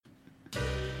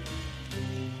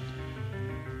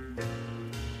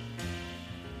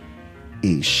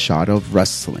A Shot of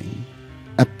Wrestling,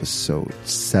 episode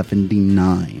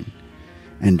 79.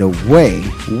 And away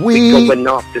we going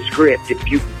off the script. If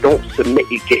you don't submit,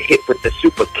 you get hit with the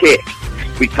super kick.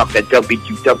 We talk that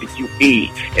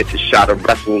WWE. It's A Shot of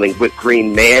Wrestling with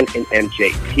Green Man and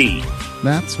MJP.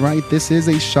 That's right. This is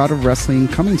A Shot of Wrestling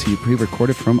coming to you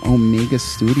pre-recorded from Omega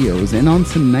Studios. And on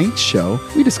tonight's show,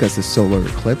 we discuss the solar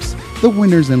eclipse, the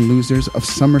winners and losers of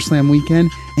SummerSlam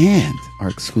weekend, and our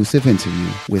exclusive interview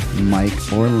with Mike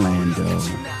Orlando.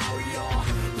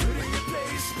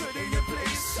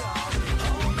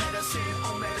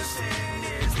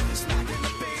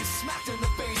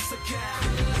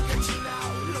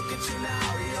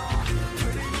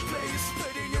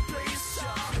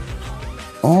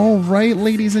 All right,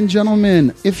 ladies and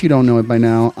gentlemen, if you don't know it by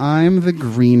now, I'm the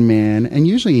Green Man, and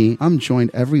usually I'm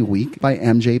joined every week by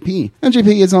MJP.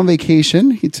 MJP is on vacation.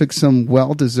 He took some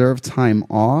well-deserved time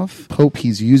off. Hope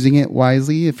he's using it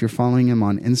wisely. If you're following him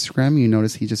on Instagram, you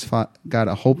notice he just got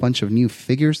a whole bunch of new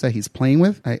figures that he's playing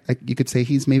with. You could say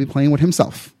he's maybe playing with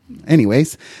himself.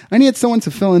 Anyways, I needed someone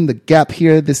to fill in the gap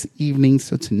here this evening,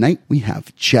 so tonight we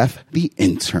have Jeff the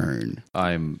Intern.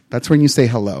 That's when you say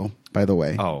hello. By the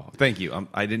way. Oh, thank you.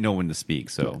 I didn't know when to speak,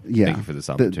 so yeah, thank you for this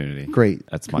opportunity. Great.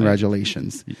 That's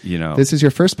Congratulations. You this is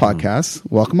your first podcast.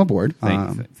 Welcome aboard.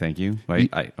 Thank you.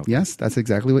 Okay. Yes, that's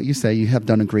exactly what you say. You have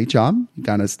done a great job. You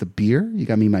got us the beer. You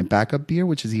got me my backup beer,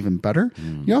 which is even better.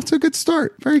 You're off to a good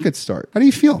start. Very good start. How do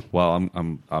you feel? Well,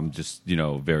 I'm just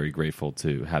very grateful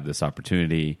to have this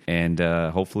opportunity, and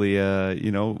hopefully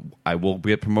I will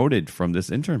get promoted from this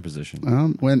intern position.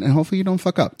 And hopefully you don't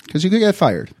fuck up because you could get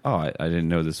fired. Oh, I didn't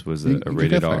know this was a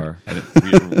rated R.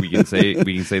 We can say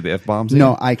the F-bombs?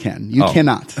 No, I can. You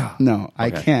cannot. No, okay.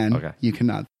 I can. Okay. You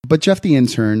cannot. But Jeff the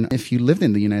Intern, if you lived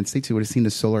in the United States, you would have seen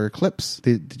the solar eclipse.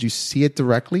 Did you see it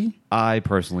directly? I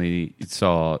personally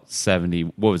saw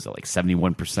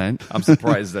 71%? I'm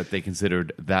surprised that they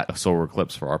considered that a solar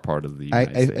eclipse for our part of the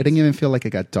United States. I didn't even feel like it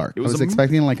got dark. I was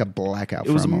expecting like a blackout.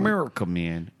 It was America,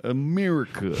 man.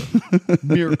 America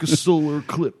solar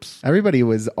eclipse. Everybody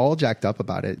was all jacked up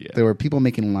about it. Yeah. There were people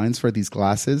making lines for these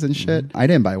glasses and shit. I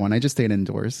didn't buy one. I just stayed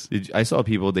indoors. I saw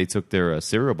people, they took their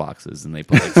cereal boxes and they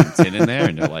put like some tin in there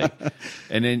and they're like,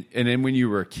 and then when you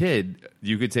were a kid,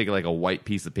 you could take like a white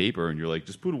piece of paper and you're like,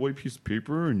 just put a white piece of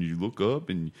paper and you look up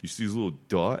and you see this little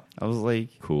dot. I was like,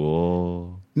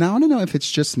 cool. Now, I don't know if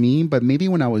it's just me, but maybe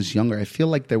when I was younger, I feel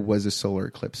like there was a solar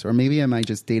eclipse. Or maybe am I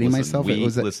just dating myself?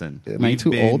 Am I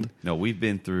too old? No, we've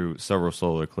been through several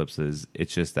solar eclipses.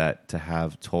 It's just that to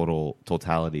have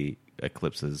totality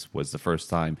eclipses was the first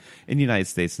time in the United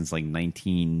States since like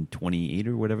 1928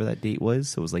 or whatever that date was.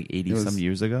 So it was like 80 some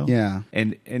years ago. Yeah.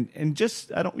 And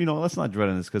just, I don't, let's not dread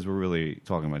on this because we're really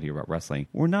talking about here about wrestling.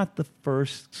 We're not the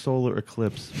first solar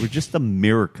eclipse. We're just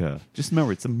America. Just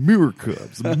remember, it's America.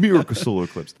 It's America solar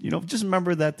eclipse. Just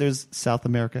remember that there's South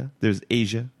America, there's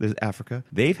Asia, there's Africa.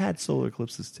 They've had solar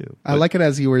eclipses too. I like it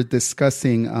as you were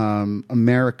discussing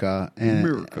America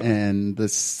and the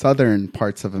southern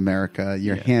parts of America.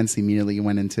 Your hands immediately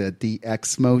went into a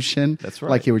DX motion. That's right.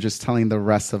 Like you were just telling the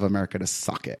rest of America to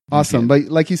suck it. Awesome. But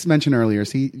like you mentioned earlier,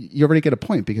 see, you already get a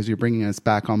point because you're bringing us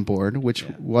back on board, which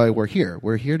why we're here.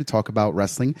 We're here to talk about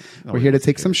wrestling. We're here to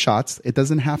take some shots. It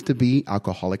doesn't have to be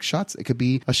alcoholic shots. It could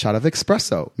be a shot of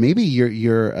espresso. Maybe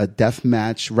you're a death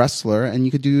match wrestler and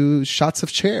you could do shots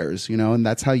of chairs, and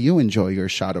that's how you enjoy your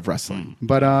shot of wrestling.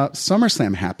 But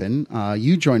SummerSlam happened.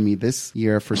 You joined me this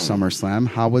year for SummerSlam.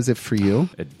 How was it for you?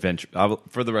 Adventure.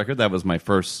 For the record, that was my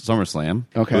first SummerSlam.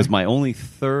 Okay. It was my only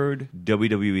third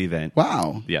WWE event.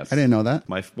 Wow. Yes. I didn't know that.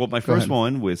 My first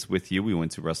one was with you. We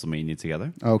went to WrestleMania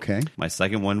together. Okay. My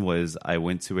second one was I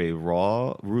went to a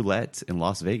Raw roulette in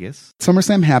Las Vegas.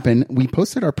 SummerSlam happened. We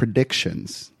posted our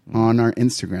predictions on our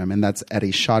Instagram, and that's at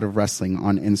A Shot of Wrestling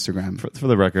on Instagram. For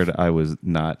the record, I was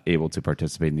not able to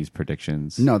participate in these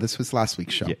predictions. No, this was last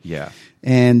week's show. Yeah.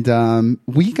 And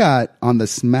we got on the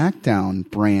SmackDown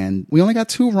brand, we only got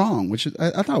 2 wrong, which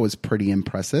I thought was pretty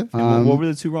impressive. What were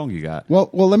the 2 wrong you got? Well,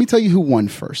 let me tell you who won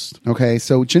first. Okay,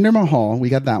 so Jinder Mahal, we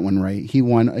got that one right. He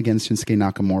won against Shinsuke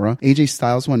Nakamura. AJ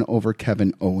Styles won over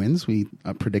Kevin Owens. We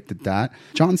predicted that.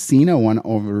 John Cena won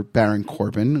over Baron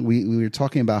Corbin. We were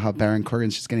talking about how Baron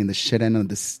Corbin's just getting the shit end of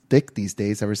the stick these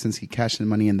days ever since he cashed in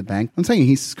Money in the Bank. I'm telling you,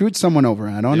 he screwed someone over.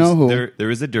 I don't know who. There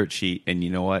is a dirt sheet, and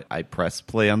you know what? I pressed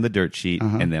play on the dirt sheet,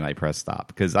 and then I pressed stop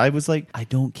because I was like, I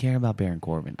don't care about Baron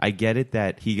Corbin. I get it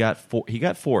that he got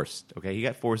forced. Okay, he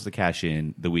got forced to cash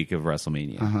in the week of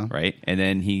WrestleMania, right? And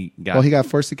then he got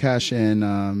forced to cash in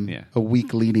a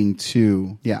week leading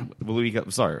to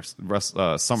SummerSlam,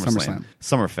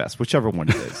 Summerfest, whichever one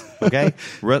it is. Okay,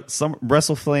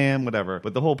 WrestleFlam, whatever.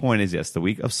 But the whole point is, yes, the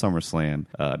week of SummerSlam,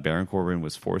 Baron Corbin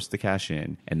was forced to cash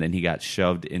in, and then he got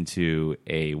shoved into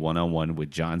a one-on-one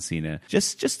with John Cena,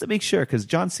 just to make sure, because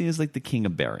John Cena is like the king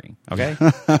of burying. Okay,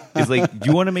 he's like, do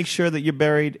you want to make sure that you're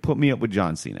buried? Put me up with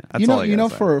John Cena. That's all I gotta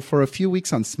say. For a few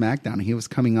weeks on SmackDown, he was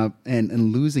coming up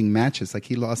and losing matches. Like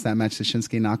he lost that match to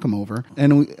Shinsuke Nakamura,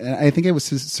 and I think it was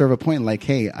to serve a point. Like,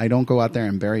 hey, I don't go out there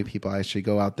and bury people. I actually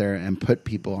go out there and put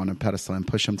people on a pedestal and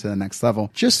push them to the next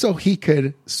level, just so he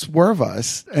could swerve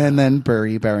us and then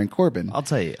bury Baron Corbin. I'll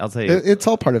tell you, it's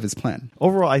all part of his plan.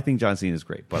 Overall, I think John Cena is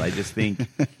great, but I just think,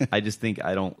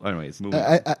 I don't. Anyways, moving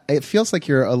on. It feels like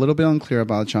you're a little bit unclear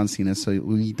about John Cena, so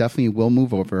we definitely will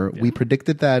move over. Yeah. We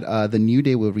predicted that the New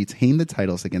Day will retain the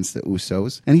titles against the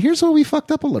Usos, and here's where we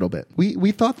fucked up a little bit.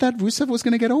 We thought that Rusev was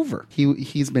going to get over.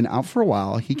 He's been out for a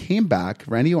while. He came back.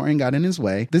 Randy Orton got in his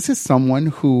way. This is someone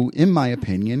who, in my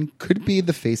opinion, could be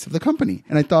the face of the company,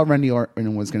 and I thought Randy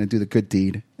Orton was going to do the good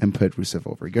deed and put Rusev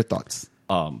over. Your thoughts?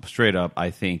 Straight up, I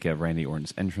think Randy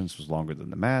Orton's entrance was longer than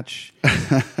the match.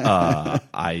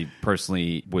 I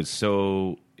personally was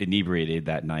so inebriated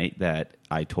that night that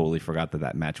I totally forgot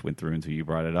that match went through until you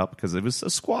brought it up, because it was a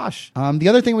squash. The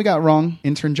other thing we got wrong,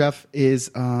 intern Jeff,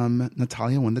 is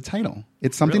Natalya won the title.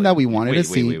 It's something that we wanted to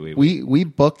see. We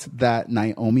booked that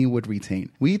Naomi would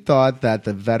retain. We thought that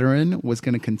the veteran was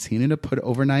going to continue to put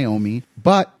over Naomi,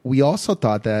 but we also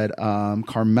thought that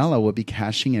Carmella would be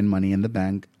cashing in Money in the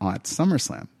Bank at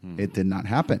SummerSlam. It did not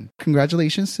happen.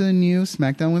 Congratulations to the new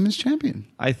SmackDown Women's Champion.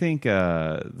 I think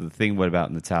the thing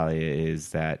about Natalya is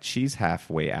that she's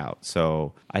halfway out. So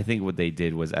I think what they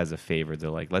did was, as a favor, they're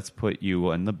like, let's put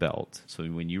you on the belt. So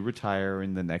when you retire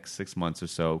in the next 6 months or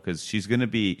so, because she's gonna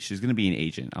be an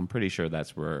agent. I'm pretty sure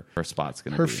that's where her spot's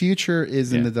gonna be. Her future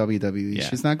is in the WWE. Yeah.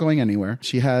 She's not going anywhere.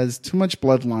 She has too much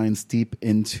bloodlines deep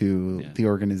into the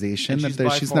organization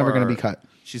that she's never going to be cut.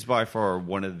 She's by far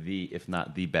one of the, if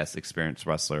not the best experienced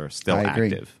wrestler still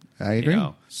active. I agree.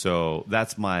 So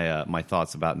that's my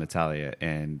thoughts about Natalya,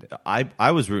 and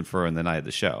I was rooting for her on the night of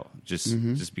the show,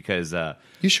 just because.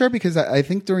 You sure? Because I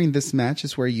think during this match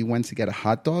is where you went to get a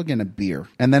hot dog and a beer,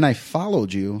 and then I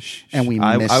followed you, and we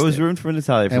missed it. I was rooting for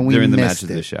Natalya during the match of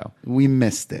the show. We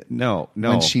missed it. No,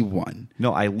 when she won.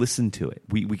 No, I listened to it.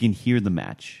 We can hear the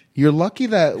match. You're lucky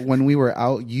that when we were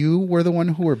out, you were the one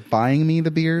who were buying me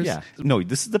the beers. Yeah. No,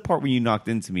 this is the part where you knocked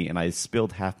into me and I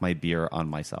spilled half my beer on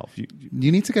myself.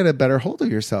 You need to get a better hold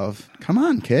of yourself. Come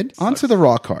on, kid. On to the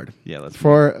Raw card. Yeah, let's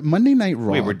for Monday Night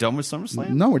Raw. Wait, we're done with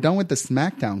SummerSlam? No, we're done with the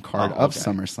SmackDown card of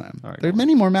SummerSlam. Right, there are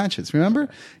many more matches. Remember?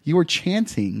 Okay. You were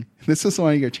chanting. This was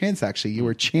one of your chants, actually. You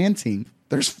were chanting,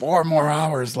 there's 4 more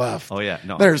hours left. Oh, yeah.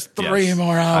 No. There's 3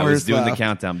 more hours left. I was doing the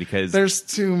countdown because there's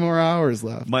 2 more hours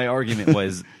left. My argument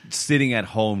was sitting at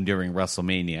home during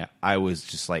WrestleMania. I was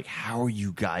just like, how are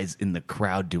you guys in the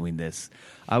crowd doing this?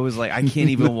 I was like, I can't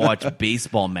even watch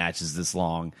baseball matches this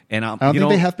long. And I don't think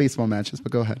they have baseball matches,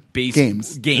 but go ahead.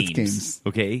 Games. It's games.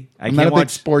 Okay. I'm not a big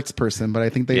sports person, but I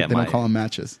think they don't call them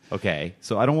matches. Okay.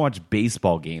 So I don't watch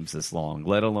baseball games this long,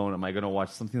 let alone am I going to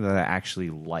watch something that I actually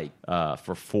like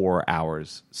for 4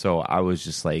 hours. So I was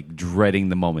just like dreading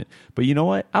the moment. But you know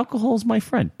what? Alcohol is my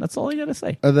friend. That's all I got to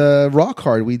say. The Raw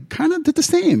card, we kind of did the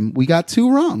same. We got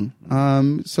 2 wrong.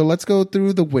 So let's go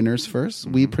through the winners first.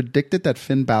 We predicted that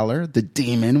Finn Balor, the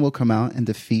Demon, will come out and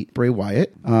defeat Bray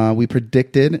Wyatt. We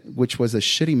predicted, which was a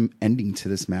shitty ending to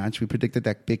this match, we predicted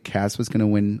that Big Cass was going to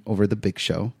win over the Big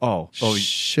Show. Oh,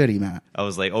 shitty, Matt. I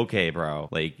was like, okay, bro.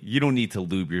 Like, you don't need to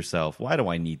lube yourself. Why do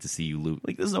I need to see you lube?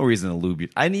 Like, there's no reason to lube you.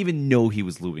 I didn't even know he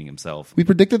was lubing himself. We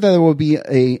predicted that there will be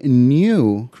a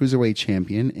new Cruiserweight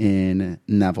champion in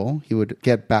Neville. He would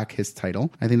get back his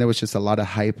title. I think there was just a lot of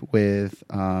hype with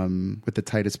the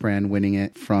Titus brand winning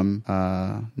it from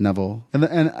Neville.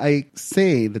 And I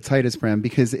say the Titus brand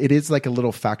because it is like a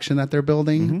little faction that they're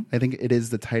building. Mm-hmm. I think it is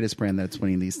the Titus brand that's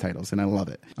winning these titles, and I love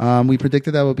it. We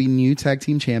predicted that would be new tag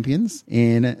team champions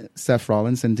in Seth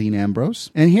Rollins and Dean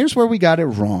Ambrose. And here's where we got it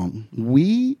wrong.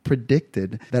 We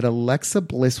predicted that Alexa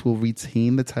Bliss will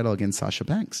retain the title against Sasha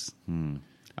Banks.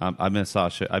 I've been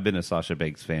a Sasha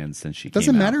Banks fan since she came out.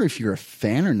 Doesn't matter if you're a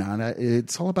fan or not.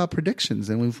 It's all about predictions.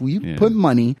 And if we put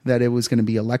money that it was going to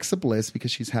be Alexa Bliss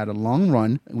because she's had a long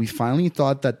run, we finally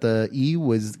thought that the E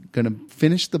was going to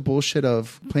finish the bullshit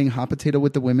of playing hot potato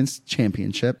with the women's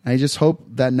championship. I just hope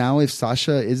that now if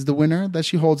Sasha is the winner, that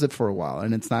she holds it for a while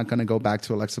and it's not going to go back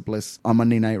to Alexa Bliss on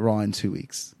Monday Night Raw in 2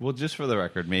 weeks. Well, just for the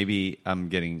record, maybe I'm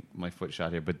getting my foot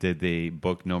shot here, but did they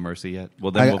book No Mercy yet?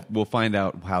 Well, then we'll find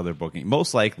out how they're booking.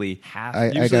 Most likely half.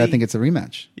 I gotta think it's a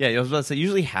rematch. Yeah, I was about to say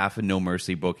usually half of No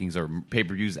Mercy bookings or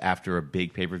pay-per-views after a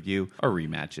big pay-per-view are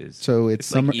rematches. So it's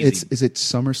summer. Like is it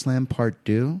SummerSlam Part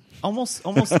 2? almost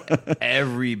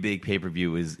every big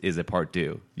pay-per-view is a part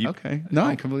 2. Okay. No,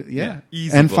 I completely, yeah.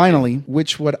 Easy And booking. finally,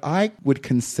 which what I would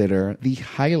consider the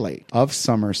highlight of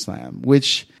SummerSlam,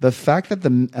 which the fact that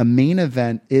a main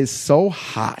event is so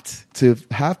hot to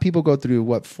have people go through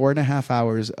 4.5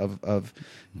 hours of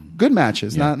good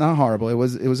matches, not horrible. It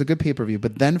was a good pay-per-view,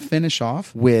 but then finish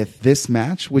off with this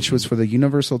match, which was for the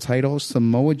Universal title,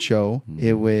 Samoa Joe.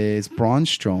 It was Braun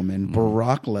Strowman,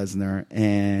 Brock Lesnar,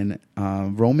 and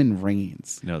Roman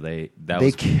Reigns. No, they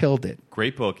They killed it.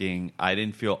 great booking. I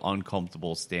didn't feel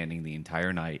uncomfortable standing the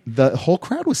entire night. The whole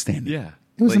crowd was standing. Yeah.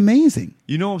 It was Like, amazing.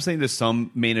 You know what I'm saying? There's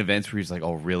some main events where he's like,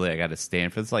 oh, really? I got to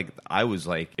stand for this? Like, I was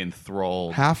like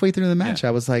enthralled. Halfway through the match, Yeah.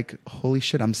 I was like, holy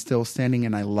shit, I'm still standing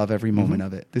and I love every moment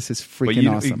of it. This is But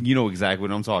freaking awesome. you know exactly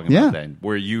what I'm talking Yeah. about then.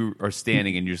 Where you are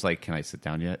standing and you're just like, can I sit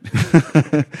down yet?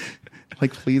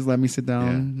 Like, please let me sit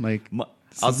down. Yeah. Like, I'll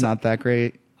this is say- not that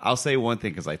great. I'll say one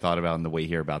thing because I thought about it on the way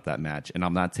here about that match, and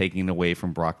I'm not taking away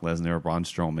from Brock Lesnar or Braun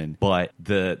Strowman, but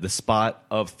the spot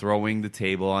of throwing the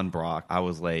table on Brock,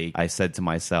 I said to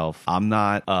myself, I'm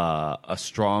not a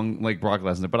strong like Brock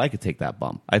Lesnar, but I could take that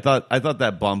bump. I thought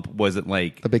that bump wasn't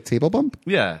like A big table bump?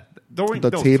 yeah.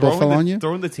 The table fell on you?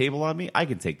 Throwing the table on me, I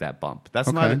can take that bump. That's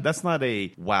Okay. not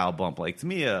a wow bump. Like to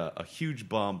me, a huge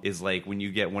bump is like when you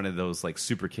get one of those like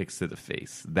super kicks to the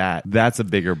face. That's a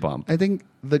bigger bump. I think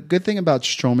the good thing about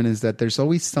Strowman is that there's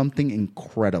always something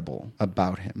incredible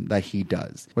about him that he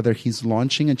does. Whether he's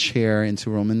launching a chair into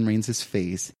Roman Reigns'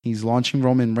 face, he's launching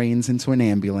Roman Reigns into an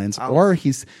ambulance, or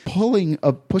he's pushing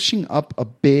up a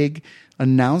big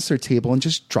announcer table and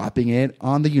just dropping it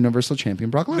on the Universal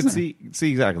Champion Brock Lesnar. But see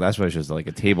exactly. That's what it's just like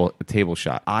a table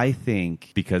shot. I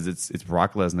think because it's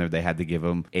Brock Lesnar, they had to give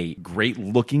him a great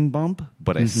looking bump,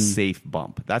 but a safe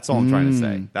bump. That's all I'm trying to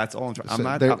say. That's all I'm trying. I'm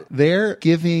not. They're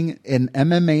giving an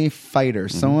MMA fighter,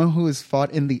 someone who has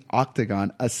fought in the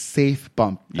octagon, a safe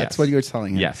bump. That's Yes. what you're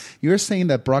telling him. Yes. You're saying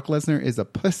that Brock Lesnar is a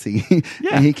pussy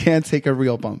and he can't take a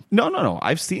real bump. No.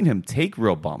 I've seen him take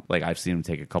real bump. Like I've seen him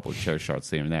take a couple of chair shots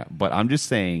here and there. But I'm just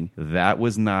saying that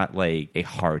was not like a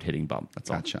hard hitting bump. That's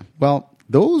all. Gotcha. Well,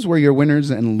 those were your winners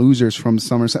and losers from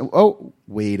SummerSlam. Oh,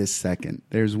 wait a second.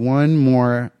 There's one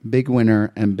more big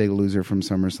winner and big loser from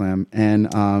SummerSlam. And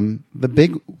the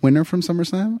big winner from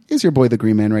SummerSlam is your boy, the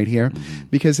Green Man, right here.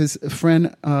 Because his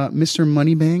friend, Mr.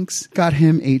 Moneybanks, got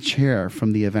him a chair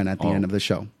from the event at the end of the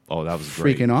show. Oh, that was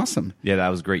great. Freaking awesome. Yeah, that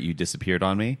was great. You disappeared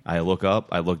on me. I look up,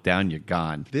 I look down, you're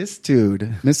gone. This dude,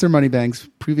 Mr. Moneybanks,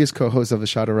 previous co-host of A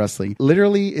Shot of Wrestling,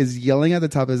 literally is yelling at the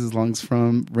top of his lungs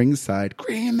from ringside,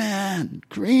 Green Man,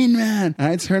 Green Man. And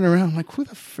I turn around, I'm like, who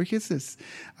the frick is this?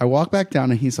 I walk back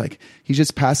down and he's like, he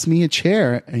just passed me a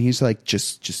chair and he's like,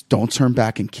 just don't turn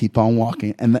back and keep on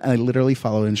walking. And I literally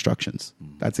followed instructions.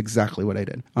 That's exactly what I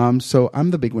did. So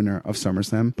I'm the big winner of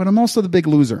SummerSlam, but I'm also the big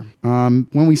loser. When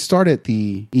we started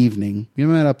the evening, we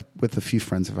met up with a few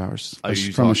friends of ours Are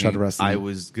you from A talking- Shot of Wrestling. I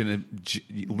was going to,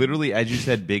 literally, as you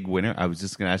said, big winner, I was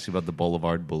just going to ask you about the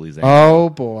Boulevard Bullies. Oh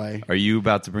boy. Are you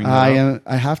about to bring that up?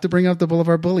 I have to bring up the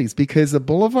Boulevard Bullies because the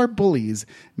Boulevard Bullies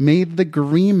made the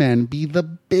Green Man be the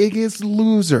biggest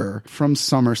loser from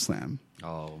SummerSlam.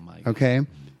 Oh, my God. Okay.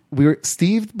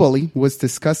 Steve Bully was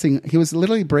discussing, he was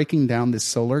literally breaking down this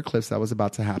solar eclipse that was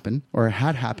about to happen or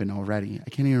had happened already. I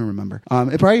can't even remember.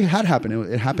 It probably had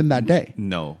happened. It happened that day.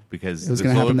 No, because was the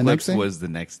gonna solar happen the eclipse next day? was the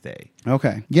next day.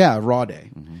 Okay. Yeah, Raw Day.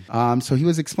 So he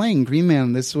was explaining, Green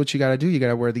Man, this is what you got to do. You got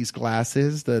to wear these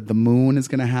glasses. The moon is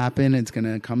going to happen. It's going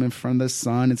to come in front of the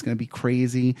sun. It's going to be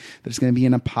crazy. There's going to be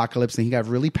an apocalypse. And he got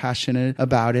really passionate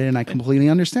about it. And I completely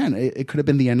understand. It could have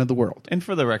been the end of the world. And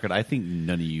for the record, I think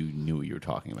none of you knew what you were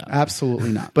talking about.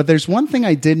 Absolutely not. But there's one thing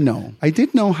I did know. I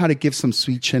did know how to give some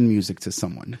sweet chin music to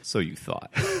someone. So you thought.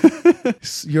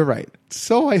 You're right.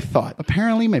 So I thought.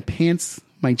 Apparently my pants,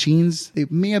 my jeans, they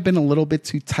may have been a little bit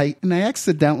too tight. And I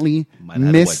accidentally Might have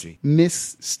had a wedgie.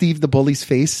 miss Steve the Bully's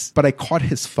face, but I caught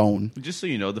his phone. Just so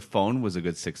you know, the phone was a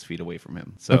good 6 feet away from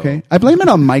him. So Okay. I blame it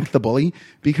on Mike the Bully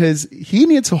because he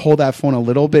needed to hold that phone a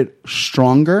little bit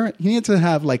stronger. He needed to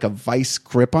have like a vice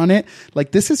grip on it.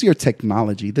 Like, this is your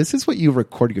technology. This is what you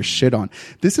record your shit on.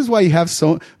 This is why you have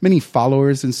so many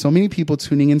followers and so many people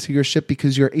tuning into your shit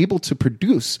because you're able to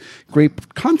produce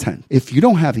great content. If you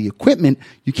don't have the equipment,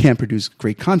 you can't produce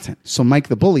great content. So Mike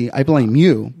the Bully, I blame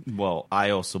you. Well,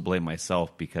 I also blame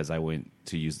myself because I went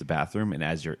to use the bathroom, and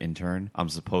as your intern, I'm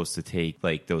supposed to take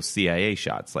like those CIA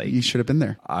shots. Like, You should have been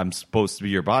there. I'm supposed to be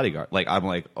your bodyguard. Like, I'm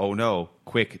like, oh no,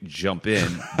 quick, jump in,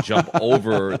 jump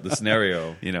over the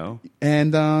scenario, you know?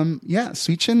 And yeah,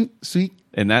 sweet.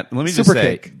 And that, let me just Super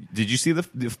say, kick. did you see the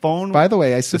phone? By the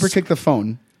way, I super kicked the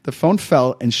phone. The phone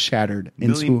fell and shattered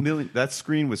That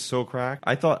screen was so cracked.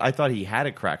 I thought he had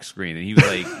a cracked screen, and he was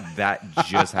like, "That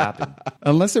just happened."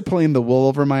 Unless they're pulling the wool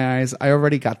over my eyes, I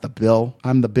already got the bill.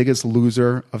 I'm the biggest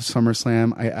loser of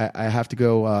SummerSlam. I have to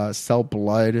go sell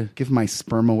blood, give my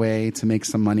sperm away to make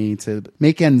some money, to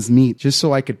make ends meet, just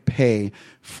so I could pay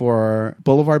for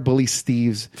Boulevard Bully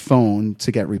Steve's phone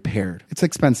to get repaired. It's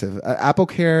expensive. Apple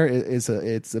Care it's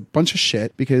a bunch of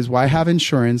shit, because why have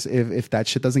insurance if that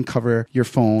shit doesn't cover your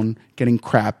phone getting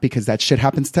crap, because that shit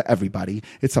happens to everybody.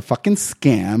 It's a fucking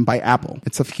scam by Apple.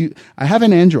 I have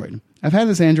an Android. I've had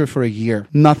this Android for a year.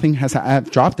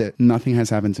 I've dropped it. Nothing has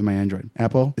happened to my Android.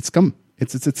 Apple, it's scum.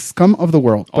 It's scum of the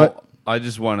world. But I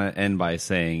just want to end by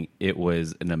saying it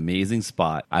was an amazing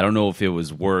spot. I don't know if it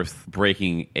was worth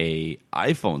breaking a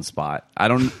iPhone spot. I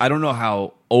don't know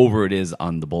how over it is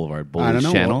on the Boulevard Bullies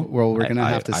channel. Well, we're gonna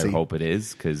have to see. I hope it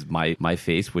is, because my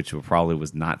face, which probably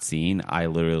was not seen, I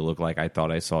literally looked like I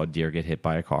thought I saw a deer get hit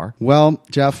by a car. Well,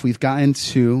 Jeff, we've gotten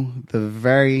to the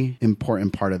very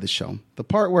important part of the show, the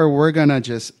part where we're gonna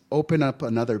just open up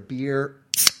another beer.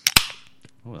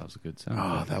 Oh, that was a good sound.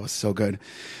 Oh, that was so good.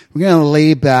 We're going to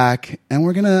lay back and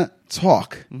we're going to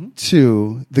talk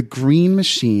to the Green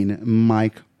Machine,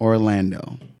 Mike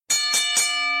Orlando.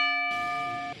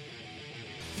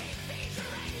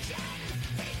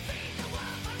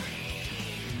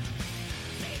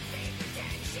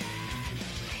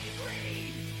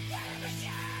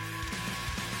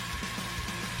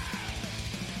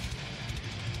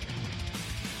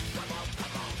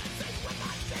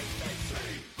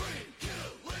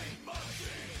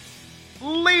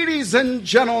 Ladies and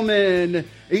gentlemen,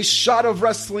 A Shot of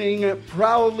Wrestling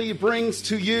proudly brings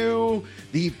to you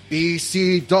the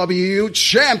BCW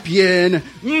champion,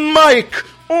 Mike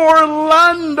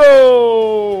Orlando.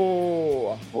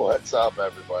 What's up,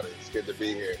 everybody? It's good to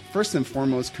be here. First and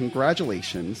foremost,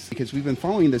 congratulations, because we've been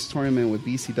following this tournament with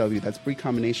BCW. That's Bree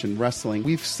Combination Wrestling.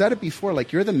 We've said it before,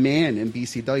 like, you're the man in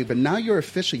BCW, but now you're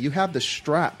official. You have the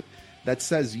strap that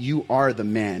says you are the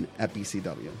man at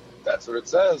BCW. That's what it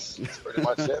says. That's pretty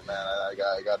much it, man. I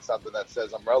got something that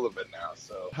says I'm relevant now.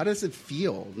 So how does it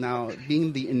feel now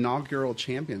being the inaugural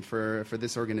champion for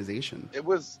this organization? It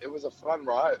was a fun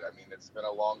ride. I mean, it's been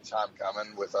a long time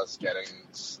coming with us getting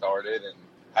started and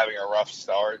having a rough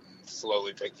start and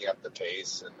slowly picking up the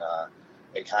pace. And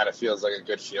it kind of feels like a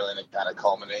good feeling to kind of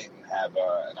culminate and have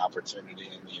an opportunity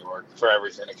in New York for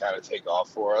everything to kind of take off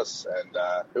for us. And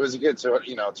it was a good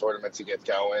tournament to get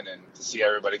going and to see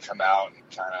everybody come out and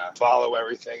kind of follow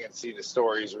everything and see the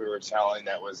stories we were telling.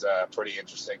 That was pretty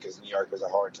interesting, because New York was a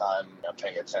hard time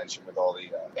paying attention with all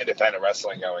the independent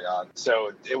wrestling going on.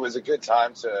 So it was a good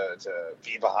time to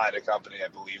be behind a company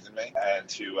that believed in me and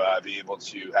to be able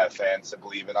to have fans that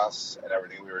believe in us and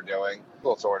everything we were doing.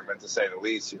 Little tournament, to say the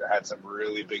least. Had some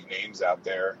really big names out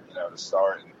there, to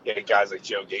start. And you had guys like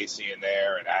Joe Gacy in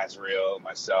there, and Azrael,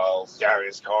 myself,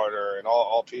 Darius Carter, and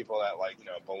all people that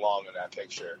belong in that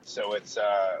picture. So it's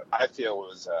I feel it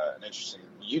was an interesting.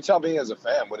 You tell me as a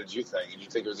fan, what did you think? Did you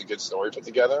think it was a good story put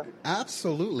together?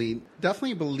 Absolutely,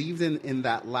 definitely believed in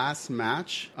that last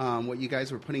match, what you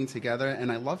guys were putting together,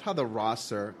 and I love how the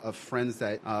roster of friends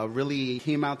that really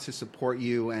came out to support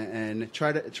you and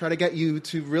try to get you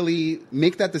to really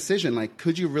make that decision. Like,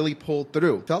 could you really pull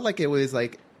through? Felt like it was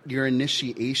like your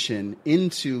initiation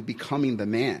into becoming the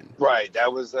man. Right.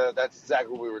 That's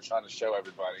exactly what we were trying to show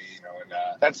everybody, and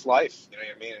that's life, you know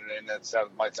what I mean? And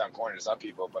that might sound corny to some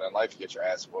people, but in life you get your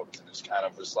ass whooped, and it's kind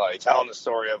of just like telling the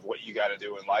story of what you got to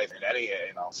do in life in any,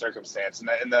 circumstance.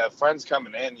 And the friends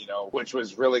coming in, which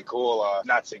was really cool,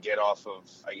 not to get off of,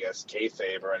 I guess,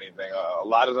 kayfabe or anything. A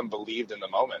lot of them believed in the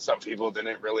moment. Some people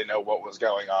didn't really know what was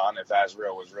going on, if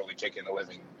Azrael was really kicking the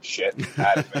living shit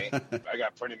out of me. I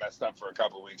got pretty messed up for a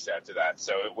couple weeks after that.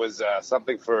 So it was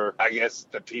something for, I guess,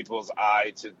 the people's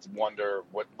eye to wonder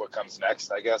what comes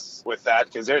next, I guess, with that.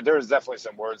 Because there was definitely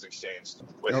some words exchanged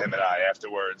with him and I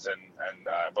afterwards and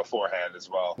beforehand as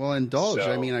well. Well, indulge.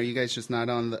 So, I mean, are you guys just not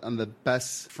on the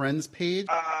best friends page?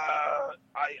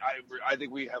 I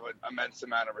think we have an immense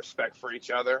amount of respect for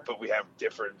each other, but we have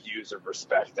different views of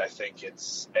respect. I think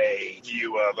it's a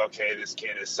view of, okay, this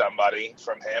kid is somebody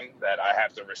from him that I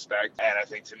have to respect. And I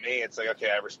think to me, it's like,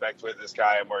 okay, I respect where this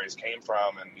guy and where he's came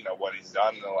from and, what he's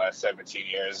done in the last 17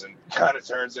 years. And kind of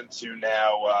turns into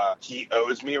now he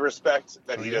owes me respect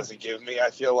that he doesn't give me, I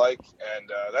feel like.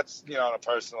 And that's, on a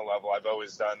personal level, I've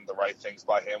always done the right things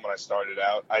by him when I started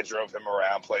out. I drove him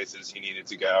around places he needed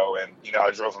to go. And,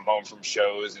 I drove him home from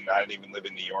shows, and I didn't even live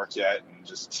in New York yet. And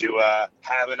just to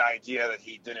have an idea that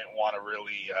he didn't want to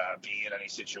really be in any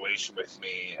situation with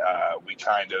me. We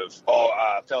kind of all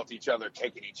felt each other,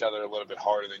 taking each other a little bit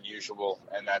harder than usual,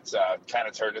 and that's kind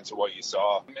of turned into what you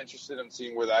saw. I'm interested in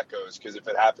seeing where that goes, because if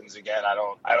it happens again, I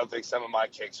don't think some of my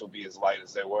kicks will be as light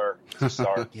as they were to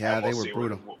start. Yeah, they were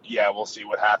brutal. We'll see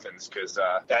what happens, because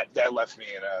that left me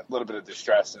in a little bit of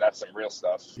distress, and that's some real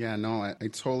stuff. Yeah, no, I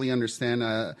totally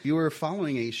understand. You were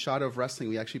following a Shot of Wrestling.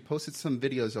 We actually posted some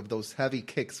videos of those heavy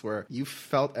kicks where you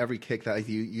felt every kick that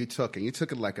you took, and you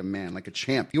took it like a man, like a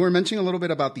champ. You were mentioning a little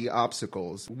bit about the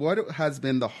obstacles. What has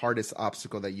been the hardest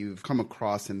obstacle that you've come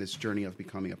across in this journey of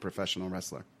becoming a professional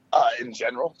wrestler? In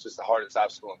general, just the hardest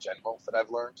obstacle in general that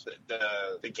I've learned.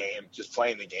 The game, just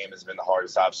playing the game has been the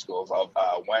hardest obstacle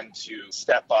of when to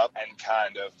step up and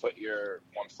kind of put your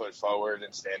one foot forward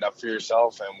and stand up for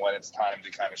yourself, and when it's time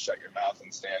to kind of shut your mouth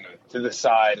and stand to the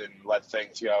side and let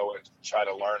things go and try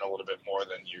to learn a little bit more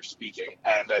than you're speaking.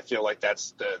 And I feel like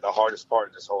that's the hardest part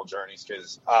of this whole journey,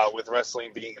 because with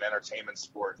wrestling being an entertainment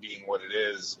sport, being what it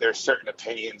is, there's certain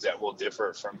opinions that will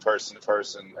differ from person to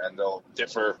person, and they'll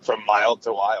differ from mild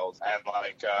to wild. And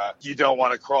you don't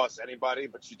want to cross anybody,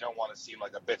 but you don't want to seem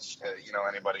like a bitch to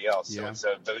anybody else. Yeah.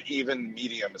 So the even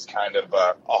medium is kind of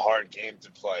a hard game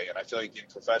to play. And I feel like in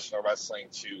professional wrestling,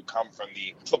 to come from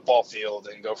the football field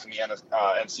and go from the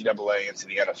NCAA into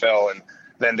the NFL, and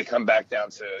then to come back down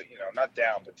to, not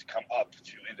down, but to come up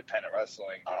to independent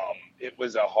wrestling, it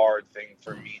was a hard thing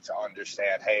for me to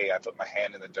understand. Hey, I put my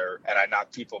hand in the dirt and I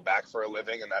knock people back for a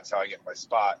living, and that's how I get my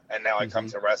spot. And now I come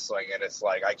to wrestling, and it's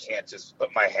like I can't just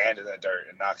put my hand in the dirt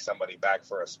and knock somebody back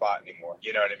for a spot anymore.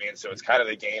 You know what I mean? So it's kind of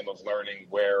the game of learning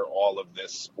where all of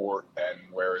this sport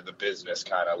and where the business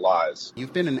kind of lies.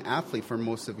 You've been an athlete for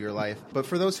most of your life, but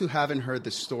for those who haven't heard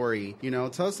the story,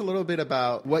 tell us a little bit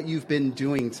about what you've been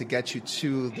doing to get you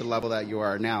to the level that you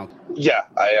are now. Yeah,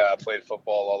 I played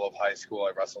football all of high school.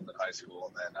 I wrestled in high school,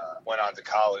 and then went on to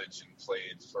college and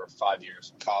played for 5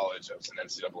 years in college. I was an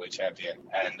NCAA champion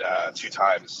and 2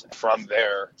 times. From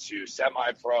there to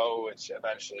semi-pro, which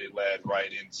eventually led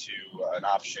right into an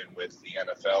option with the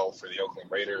NFL for the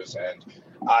Oakland Raiders. And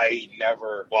I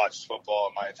never watched football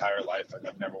in my entire life.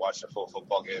 I've never watched a full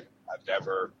football game. I've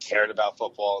never cared about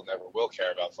football, never will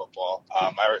care about football.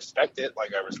 I respect it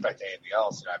like I respect anything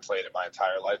else, and I played it my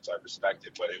entire life, so I respect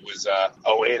it. But it was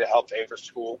a way to help pay for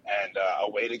school, and a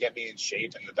way to get me in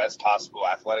shape, in the best possible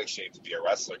athletic shape to be a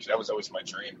wrestler, because that was always my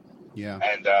dream. Yeah.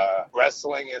 And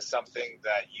wrestling is something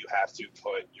that you have to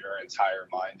put your entire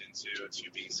mind into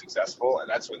to be successful, and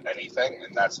that's with anything,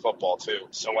 and that's football too.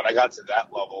 So when I got to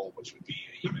that level, which would be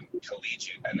even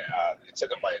collegiate, and it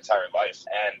took my entire life,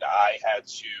 and I had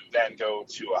to then go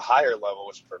to a higher level,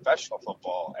 which is professional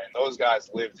football, and those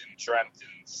guys lived and dreamt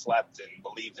and slept and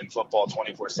believed in football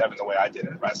 24/7 the way I did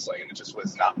in wrestling, and it just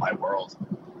was not my world.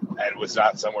 And was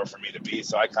not somewhere for me to be.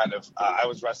 So I kind of, I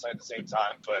was wrestling at the same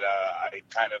time, but I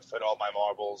kind of put all my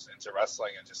marbles into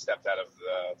wrestling and just stepped out of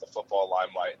the football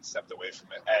limelight and stepped away from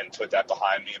it and put that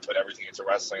behind me and put everything into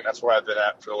wrestling. And that's where I've been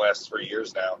at for the last 3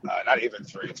 years now. Not even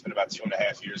 3. It's been about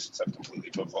 2.5 years since I've completely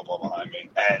put football behind me.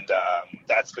 And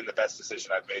that's been the best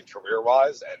decision I've made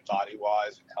career-wise and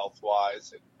body-wise and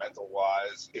health-wise and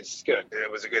mental-wise. It's good. It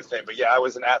was a good thing. But yeah, I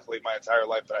was an athlete my entire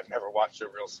life, but I've never watched a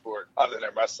real sport other than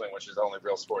wrestling, which is the only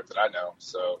real sport that I know.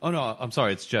 So. Oh no, I'm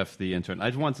sorry. It's Jeff, the intern. I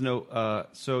just want to know.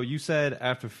 So you said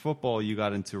after football you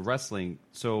got into wrestling.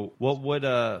 So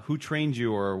who trained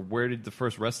you, or where did the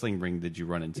first wrestling ring did you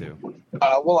run into?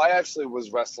 Well, I actually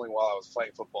was wrestling while I was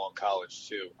playing football in college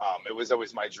too. It was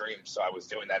always my dream, so I was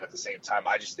doing that at the same time.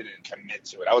 I just didn't commit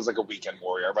to it. I was like a weekend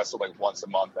warrior. I wrestled like once a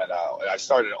month, and I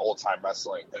started old time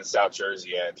wrestling in South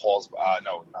Jersey at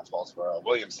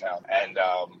Williamstown, and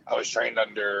I was trained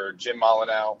under Jim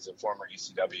Molyneux, who's a former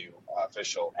ECW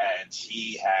official, and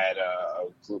he had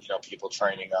a group of people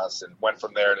training us, and went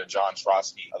from there to John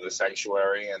Trosky of the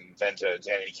Sanctuary, and then to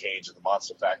Danny Cage of the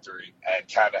Monster Factory, and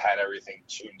kind of had everything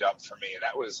tuned up for me. And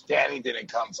that was, Danny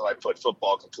didn't come until I put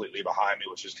football completely behind me,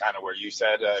 which is kind of where you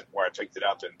said, where I picked it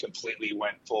up and completely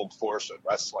went full force with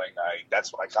wrestling.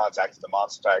 That's when I contacted the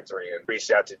Monster Factory and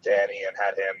reached out to Danny and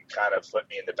had him kind of put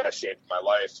me in the best shape of my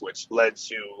life, which led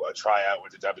to a tryout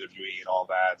with the WWE and all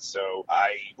that. So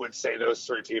I would say those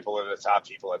 3 people are the top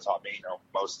people that taught me,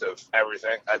 most of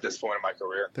everything at this point in my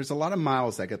career. There's a lot of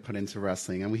miles that get put into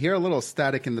wrestling, and we hear a little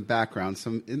static in the background,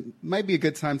 so it might be a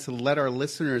good time to let our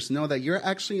listeners know that you're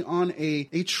actually on a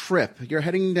trip. You're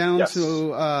heading down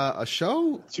to a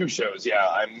show? 2 shows, yeah.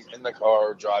 I'm in the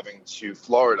car driving to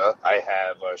Florida. I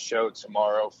have a show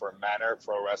tomorrow for Manor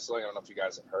Pro Wrestling. I don't know if you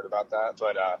guys have heard about that,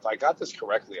 but if I got this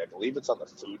correctly, I believe it's on the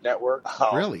Food Network.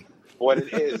 Really? What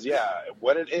it is,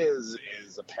 what it is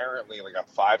apparently like a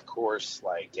 5-course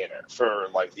like dinner for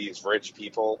like these rich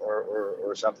people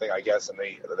or something, I guess, and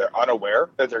they're unaware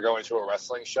that they're going to a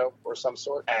wrestling show or some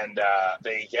sort, and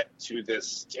they get to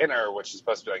this dinner which is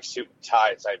supposed to be like suit and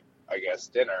tie type, I guess,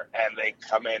 dinner, and they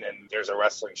come in and there's a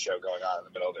wrestling show going on in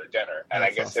the middle of their dinner, and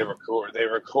That's I guess awesome. they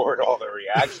record all the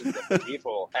reactions of the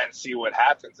people and see what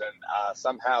happens, and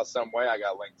somehow, some way, I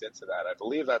got linked into that. I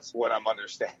believe that's what I'm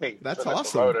understanding. That's for the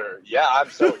awesome. promoter. Yeah, I'm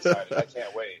so excited. I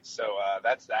can't wait. So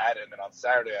that's that, and then on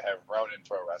Saturday I have Ronin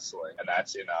Pro Wrestling, and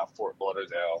that's in Fort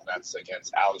Lauderdale. That's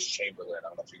against Alice Chamberlain. I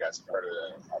don't know if you guys have heard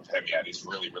of him yet. He's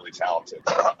really, really talented,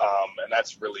 and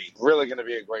that's really, really going to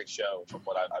be a great show from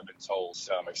what I've been told.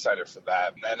 So I'm excited for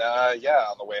that. And then,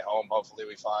 on the way home, hopefully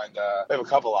we find, we have a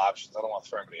couple options. I don't want to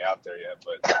throw anybody out there yet,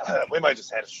 but we might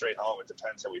just head straight home. It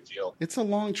depends how we feel. It's a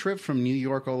long trip from New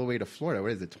York all the way to Florida.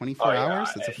 What is it, 24 hours?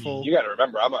 It's a full... You got to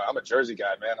remember, I'm a Jersey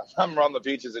guy, man. I'm on the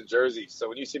beaches in Jersey. So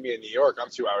when you see me in New York, I'm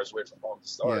 2 hours away from home to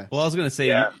start. Yeah. Well, I was going to say,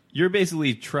 Yeah. you're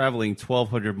basically traveling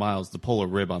 1,200 miles to pull a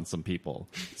rib on some people.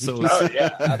 So Oh,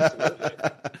 yeah,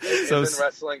 absolutely. So- Isn't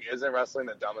wrestling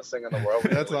the dumbest thing in the world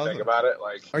when you That's really awesome. think about it?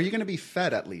 Like, Are you going to be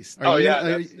fed at least? oh, you yeah.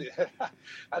 gonna-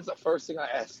 That's the first thing I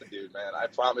asked the dude, man. I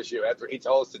promise you. After he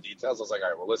told us the details, I was like, all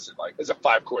right, well, listen, like, it's a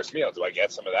 5-course meal. Do I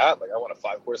get some of that? Like, I want a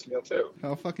 5-course meal, too.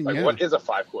 How fucking Like, yeah. what is a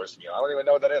 5-course meal? I don't even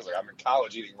know what that is. Like, I'm in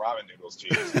college eating ramen noodles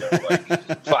 2 years ago.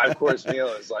 Like, 5-course meal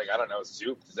is like, I don't know,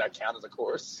 soup. Does that count as a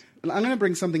course? I'm going to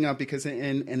bring something up because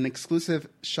in an exclusive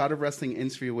Shot of Wrestling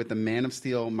interview with the Man of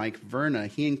Steel, Mike Verna,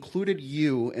 he included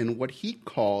you in what he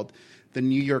called the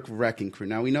New York Wrecking Crew.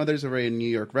 Now, we know there's already a New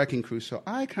York Wrecking Crew, so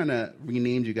I kind of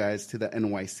renamed you guys to the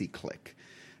NYC Clique,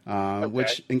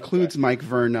 which includes Mike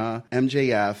Verna,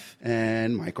 MJF,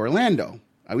 and Mike Orlando.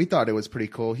 We thought it was pretty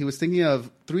cool. He was thinking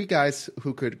of 3 guys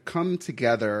who could come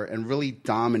together and really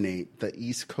dominate the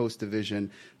East Coast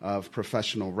division of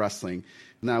professional wrestling.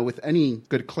 Now, with any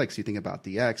good cliques, you think about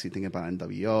DX, you think about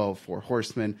NWO, Four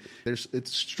Horsemen.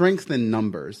 It's strength in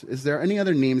numbers. Is there any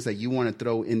other names that you want to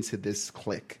throw into this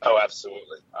clique? Oh,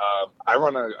 absolutely. I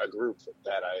run a group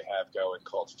that I have going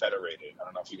called Federated. I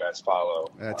don't know if you guys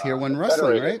follow. Tier 1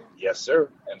 Wrestling, Federated. right? Yes, sir.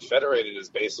 And Federated is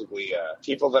basically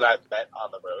people that I've met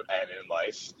on the road and in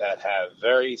life that have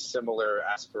very similar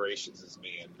aspirations as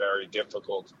me and very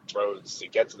difficult roads to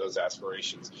get to those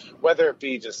aspirations, whether it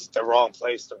be just the wrong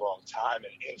place, the wrong time,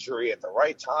 an injury at the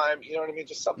right time, you know what I mean?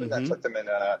 Just something that put them in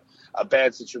a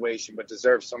bad situation but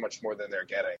deserves so much more than they're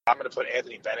getting. I'm going to put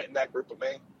Anthony Bennett in that group with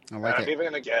me. I like I'm it. even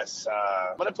going to guess,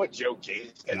 I'm going to put Joe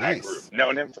Gates in Nice. that group.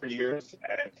 Known him for years,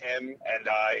 and him and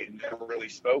I never really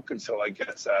spoke until I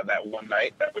guess that one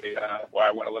night that we, where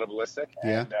I went a little ballistic.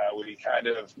 Yeah. And we kind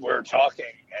of were talking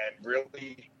and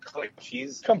really clicked.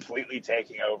 He's completely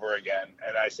taking over again.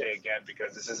 And I say again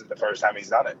because this isn't the first time he's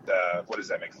done it. What does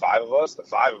that make? 5 of us? The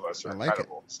 5 of us are I like it.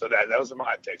 incredible. So those are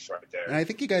my picks right there. And I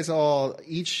think you guys all,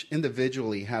 each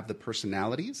individually, have the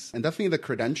personalities and definitely the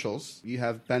credentials. You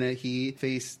have Bennett. He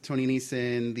faced Tony Nese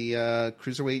in the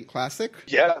Cruiserweight Classic.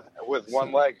 Yeah, with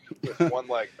one leg. With one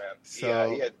leg, man. So-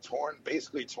 He had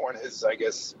basically torn his, I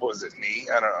guess, what was it, knee?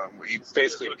 I don't know. He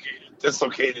basically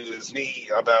dislocated his knee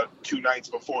about 2 nights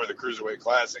before the Cruiserweight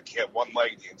Classic. He had one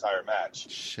leg the entire match.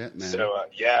 Shit, man. So,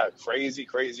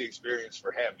 crazy experience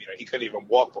for him. You know, he couldn't even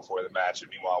walk before the match.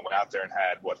 And meanwhile, went out there and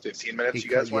had, 15 minutes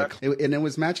you guys went? And it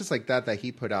was matches like that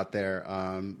he put out there,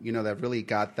 that really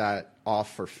got that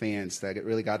off for fans, that it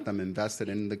really got them invested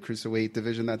in the Cruiserweight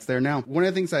division that's there now. One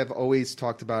of the things I've always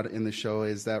talked about in the show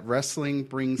is that wrestling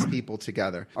brings people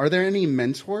together. Are there any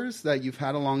mentors that you've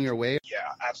had along your way? Yeah,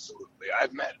 absolutely.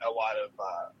 I've met a lot of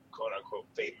quote-unquote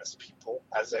famous people,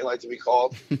 as they like to be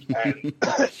called. And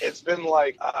it's been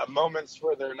like moments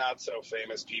where they're not so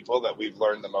famous people that we've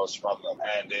learned the most from them.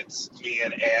 And it's me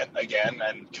and Ant again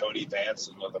and Cody Vance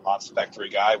and the Monster Factory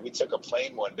guy. We took a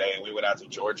plane one day and we went out to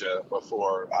Georgia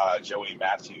before Joey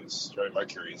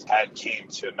Mercury's came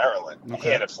to Maryland. Okay. He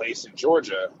had a place in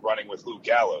Georgia running with Luke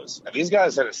Gallows. And these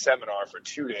guys had a seminar for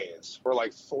 2 days for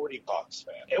like $40,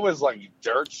 man. It was like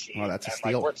dirt cheap. Oh, that's a and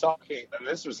steal. like we're talking, and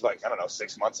this was like, I don't know,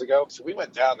 6 months ago. So we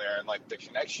went down there and like the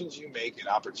connections you make and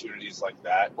opportunities like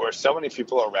that, where so many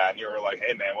people around you are like,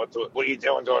 hey man, what are you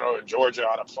doing going over to Georgia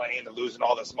on a plane and losing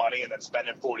all this money and then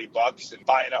spending $40 and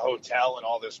buying a hotel and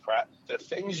all this crap? The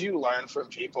things you learn from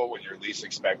people when you're least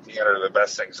expecting it are the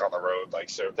best things on the road. Like,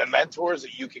 so the mentors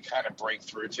that you can kind of break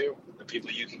through to, the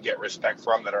people you can get respect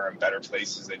from that are in better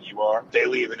places than you are, they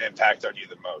leave an impact on you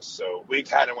the most. So we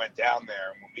kind of went down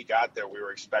there, and when we got there, we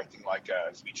were expecting like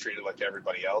to be treated like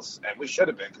everybody else, and we should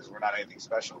have been because we're not anything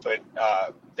special. But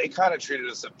they kind of treated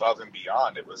us above and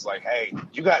beyond. It was like, hey,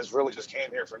 you guys really just came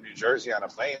here from New Jersey on a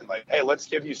plane. Like, hey, let's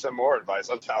give you some more advice.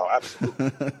 Let's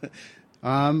absolutely.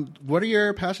 What are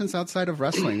your passions outside of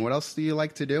wrestling? What else do you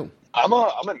like to do? I'm a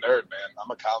nerd, man. I'm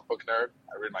a comic book nerd.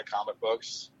 I read my comic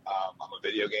books. I'm a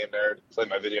video game nerd. Play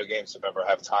my video games if I ever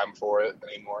have time for it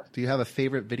anymore. Do you have a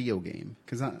favorite video game?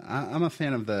 Because I'm a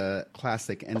fan of the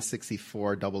classic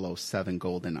N64 007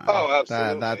 GoldenEye. Oh,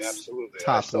 absolutely. That's absolutely.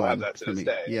 top I still one have that to for this me.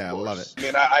 day. Yeah, I love it. I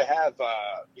mean, I have the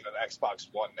Xbox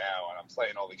One now, and I'm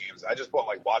playing all the games. I just bought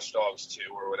like Watch Dogs 2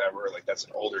 or whatever. Like that's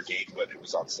an older game, but it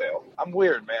was on sale. I'm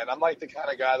weird, man. I'm like the kind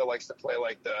of guy that likes to play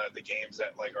like the games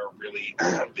that like are really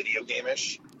video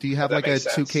game-ish. Do you have like a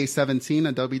sense. 2K17,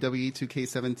 a WWE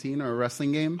 2K17 or a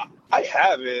wrestling game? I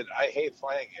have it. I hate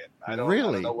playing it. I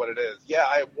don't know what it is. Yeah,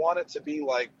 I want it to be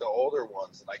like the older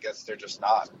ones, and I guess they're just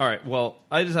not. All right. Well,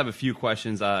 I just have a few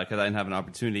questions because I didn't have an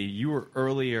opportunity. You were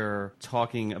earlier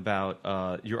talking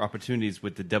about your opportunities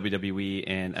with the WWE,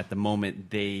 and at the moment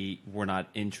they were not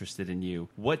interested in you.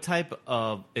 What type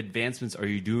of advancements are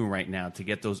you doing right now to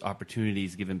get those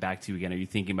opportunities given back to you again? Are you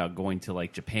thinking about going to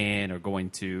like Japan or going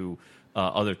to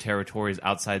other territories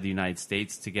outside the United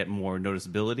States to get more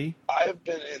noticeability? I've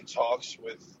been in talks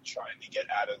with trying to get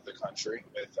out of the country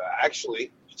with actually,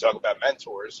 you talk about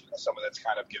mentors, someone that's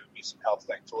kind of given me some help,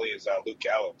 thankfully, is Luke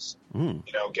Gallows.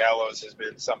 Gallows has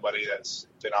been somebody that's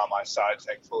been on my side,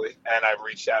 thankfully, and I've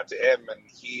reached out to him, and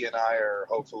he and I are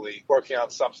hopefully working on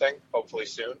something, hopefully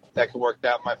soon, that could work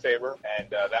out in my favor, and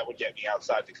that would get me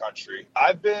outside the country.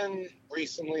 I've been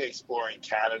recently exploring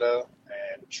Canada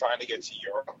and trying to get to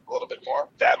Europe a little bit more.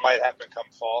 That might happen come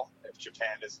fall if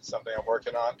Japan isn't something I'm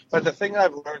working on. But the thing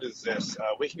I've learned is this.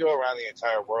 We can go around the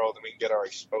entire world and we can get our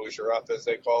exposure up, as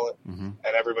they call it,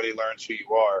 and everybody learns who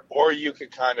you are. Or you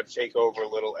could kind of take over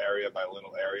little area by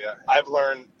little area. I've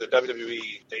learned the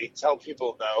WWE, they tell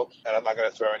people no, and I'm not going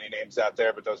to throw any names out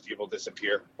there, but those people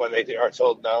disappear when they are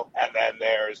told no. And then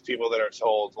there's people that are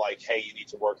told, like, hey, you need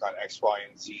to work on X, Y,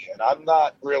 and Z. And I'm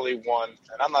not really one,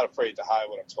 and I'm not afraid to hide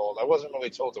what I'm told. I wasn't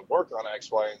really told to work on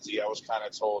X, Y, and Z. I was kind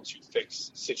of told to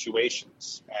fix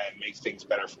situations and make things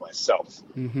better for myself.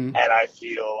 And I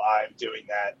feel I'm doing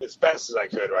that as best as I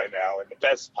could right now in the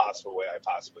best possible way I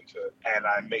possibly could. And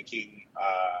I'm making,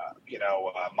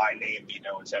 my name be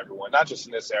known to everyone, not just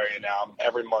in this area now. I'm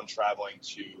every month traveling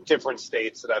to different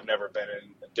states that I've never been in,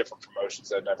 different promotions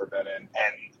that I've never been in,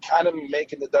 and kind of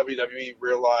making the WWE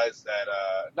realize that,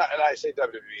 and I say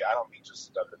WWE, I don't mean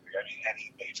just the WWE, I mean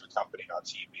any major company on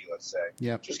TV, let's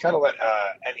say. Just kind of let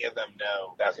any of them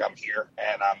know that I'm here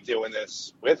and I'm doing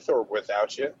this with or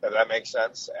without you, if that makes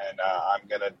sense. And I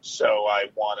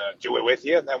want to do it with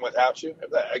you and then without you,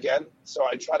 again. So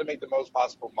I try to make the most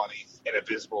possible money in a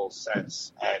visible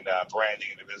sense and branding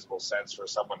in a visible sense for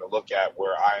someone to look at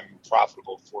where I'm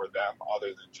profitable for them other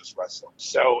than just wrestling.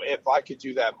 So if I could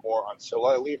do that more until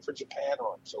I leave for Japan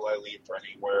or until I leave for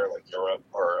anywhere like Europe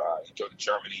or go to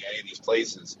Germany, any of these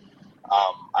places,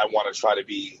 I want to try to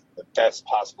be the best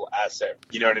possible asset.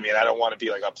 You know what I mean? I don't want to be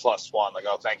like a plus one, like,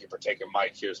 oh, thank you for taking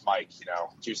Mike. Here's Mike,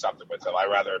 do something with him. I'd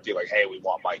rather be like, hey, we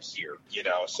want Mike here,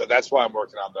 So that's why I'm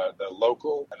working on the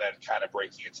local and then kind of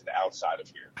breaking it to the outside of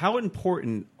here. How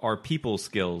important are people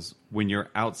skills when you're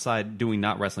outside doing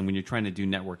not wrestling, when you're trying to do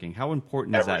networking? How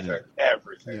important is that?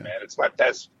 Everything, man. It's my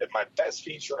best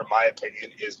feature, in my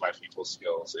opinion, is my people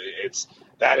skills.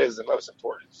 That is the most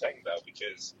important thing, though,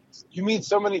 because you meet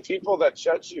so many people that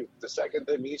judge you the second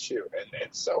they meet you, and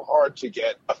it's so hard to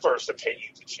get a first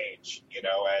opinion to change, and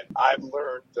I've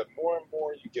learned the more and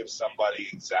more you give somebody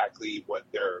exactly what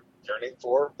they're yearning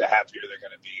for, the happier they're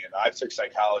going to be. And I took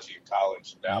psychology in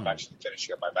college, and now I'm actually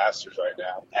finishing up my master's right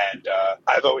now, and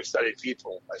I've always studied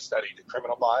people. I studied the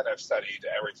criminal mind, I've studied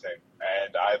everything,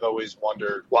 and I've always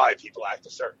wondered why people act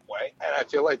a certain way. And I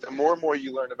feel like the more and more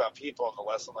you learn about people and the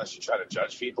less and less you try to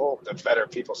judge people, the better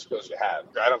people skills you have.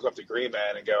 I don't go up to Green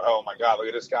Man and go, oh my God, look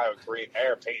at this guy with green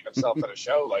hair painting himself at a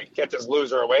show. Like, get this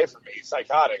loser away from me. He's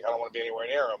psychotic. I don't want to be anywhere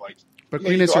near him. Like, but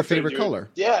green is your favorite color.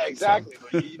 Yeah, exactly.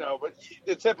 So. But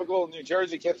the typical New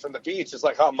Jersey kid from the beach is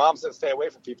like, oh, mom said stay away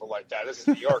from people like that. This is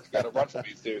New York. You got to run from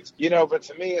these dudes. But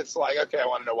to me, it's like, okay, I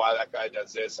want to know why that guy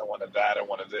does this. I wanted that. I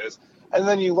wanted this. And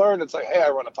then you learn, it's like, hey, I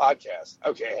run a podcast.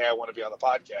 Okay, hey, I want to be on the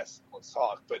podcast. Let's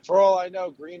talk. But for all I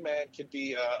know, Green Man could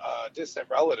be a distant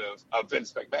relative of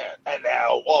Vince McMahon. And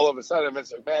now all of a sudden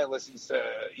Vince McMahon listens to,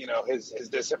 his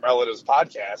distant relative's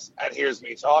podcast and hears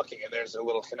me talking, and there's a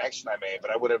little connection I made.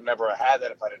 But I would have never had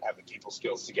that if I didn't have the people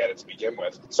skills to get it to begin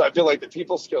with. So I feel like the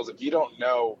people skills, if you don't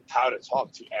know how to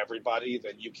talk to everybody,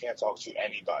 then you can't talk to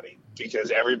anybody,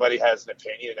 because everybody has an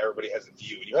opinion and everybody has a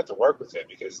view, and you have to work with it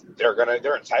because they're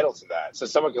entitled to that. that. So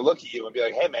someone could look at you and be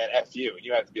like, hey, man, F you. And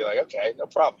you have to be like, okay, no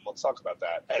problem. Let's talk about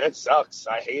that. And it sucks.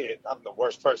 I hate it. I'm the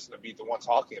worst person to be the one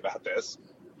talking about this.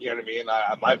 You know what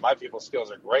I mean? My people's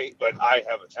skills are great, but I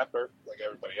have a temper like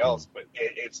everybody else. But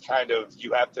it's kind of,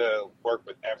 you have to work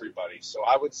with everybody. So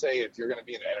I would say if you're going to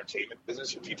be in the entertainment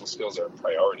business, your people's skills are a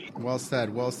priority. Well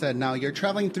said. Well said. Now, you're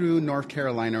traveling through North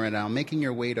Carolina right now, making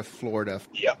your way to Florida.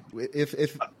 Yeah.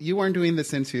 If you weren't doing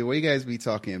this interview, what you guys be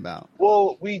talking about?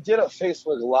 Well, we did a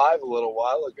Facebook Live a little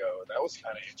while ago, and that was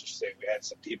kind of interesting. We had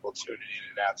some people tuning in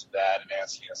and out to that and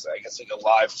asking us, I guess, like a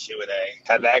live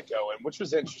Q&A. Had that going, which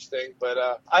was interesting.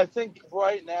 But I think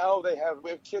right now we have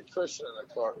Kid Christian in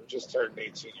the car who just turned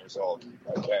 18 years old.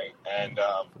 Okay, and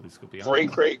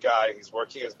great guy. He's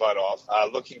working his butt off,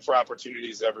 looking for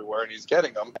opportunities everywhere, and he's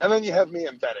getting them. And then you have me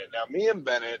and Bennett. Now, me and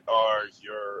Bennett are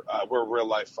we're real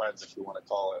life friends, if you want to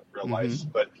call it real life,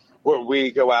 but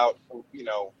we go out, you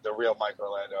know, the real Mike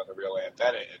Orlando and the real Ann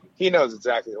Bennett, and he knows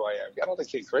exactly who I am. I don't think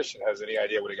Kid Christian has any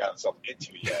idea what he got himself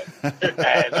into yet.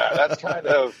 And that's kind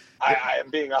of, I am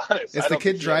being honest. Is the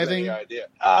kid driving?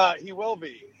 He will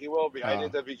be. He will be. I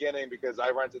did the beginning because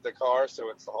I rented the car, so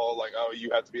it's the whole like, oh,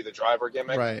 you have to be the driver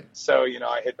gimmick. Right. So, you know,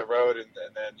 I hit the road and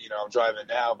then, you know, I'm driving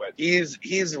now. But he's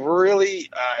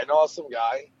really an awesome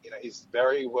guy. You know, he's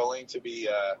very willing to be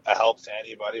a help to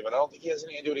anybody, but I don't think he has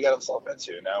any idea what he got himself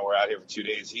into. Now we're out here for 2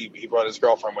 days. He brought his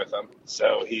girlfriend with him,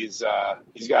 so he's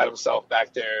got himself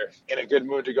back there in a good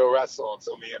mood to go wrestle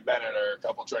until me and Bennett are a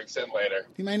couple drinks in later.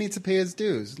 He might need to pay his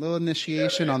dues. A little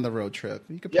initiation on the road trip.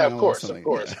 You could of course.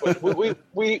 But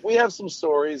we have some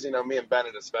stories, you know, me and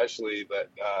Bennett especially, that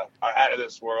are out of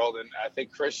this world. And I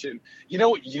think Christian, you know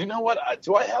what?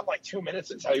 Do I have like 2 minutes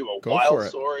to tell you a wild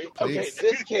story? Please.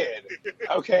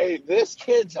 Okay, this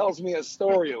kid tells me a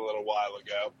story a little while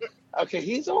ago. Okay,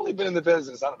 he's only been in the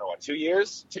business, I don't know, what, 2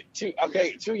 years? 2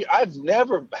 years. I've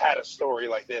never had a story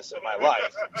like this in my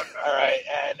life. All right,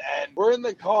 and we're in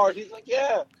the car. He's like,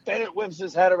 yeah. Bennett whips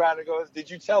his head around and goes, did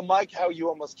you tell Mike how you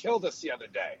almost killed us the other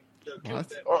day?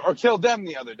 Or killed them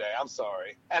the other day, I'm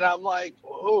sorry. And I'm like,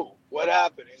 who? What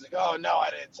happened? He's like, oh, no,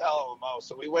 I didn't tell him. Oh,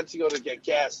 so we went to go to get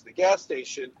gas at the gas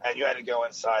station, and you had to go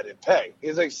inside and pay.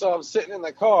 He's like, so I'm sitting in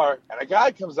the car, and a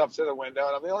guy comes up to the window,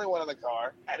 and I'm the only one in the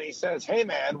car, and he says, hey,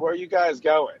 man, where are you guys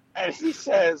going? And he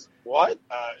says, what?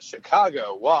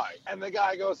 Chicago. Why? And the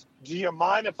guy goes, do you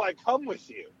mind if I come with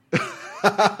you?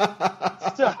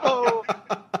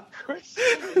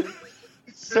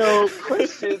 So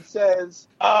Christian says,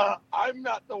 I'm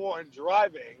not the one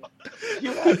driving.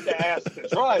 You have to ask the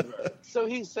driver. So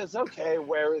he says, okay,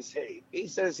 where is he? He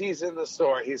says he's in the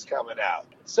store. He's coming out.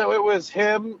 So it was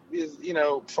him,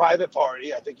 Private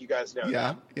Party. I think you guys know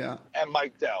that. Yeah. And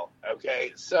Mike Dell.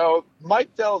 Okay, so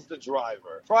Mike Dell's the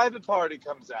driver. Private Party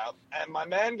comes out, and my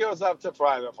man goes up to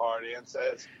Private Party and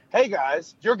says, hey,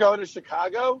 guys, you're going to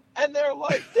Chicago? And they're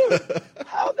like, dude,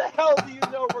 how the hell do you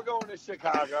know we're going to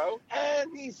Chicago?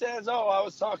 And he says, oh, I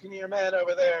was talking to your man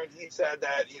over there, and he said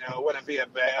that, it wouldn't be a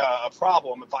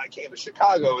problem if I came to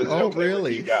Chicago. Is it okay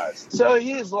really? With you guys? So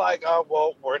he's like, oh,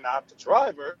 well, we're not the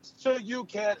driver, so you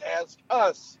can't ask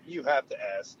us. You have to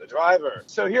ask the driver.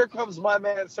 So here comes my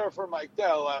man, Surfer Mike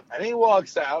Dell, and he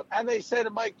walks out, and they say to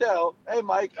Mike Dell, hey,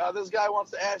 Mike, this guy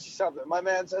wants to ask you something. My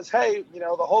man says, hey, the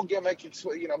whole gimmick,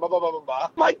 blah, blah, blah, blah, blah.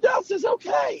 Mike Dell says,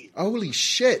 okay. Holy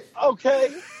shit. Okay.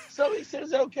 So he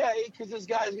says, okay, because this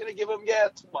guy's going to give him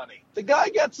gas money. The guy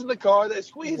gets in the car. They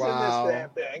squeeze in this damn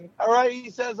thing. All right. He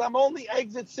says, I'm only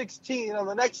exit 16 on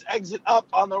the next exit up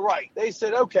on the right. They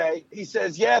said, okay. He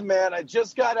says, yeah, man, I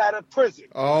just got out of prison.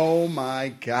 Oh,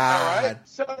 my God. All right.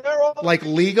 So they're all like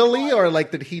legally, or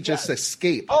like did he just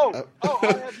escape? I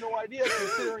have no idea,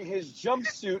 considering his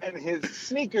jumpsuit and his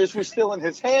sneakers were still in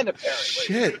his hand, apparently.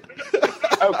 Shit.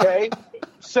 Okay.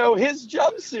 So his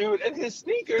jumpsuit and his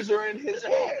sneakers are in his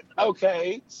hand.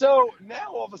 Okay. So now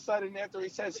all of a sudden, after he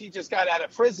says he just got out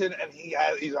of prison and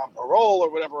he's on parole or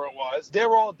whatever it was,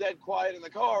 they're all dead quiet in the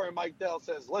car. And Mike Dell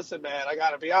says, listen, man, I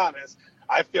got to be honest.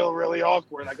 I feel really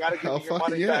awkward. I got to give you your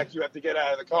money back. You have to get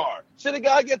out of the car. So the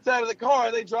guy gets out of the car.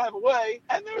 They drive away.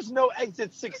 And there's no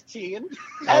exit 16.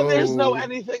 And there's no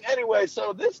anything anyway.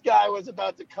 So this guy was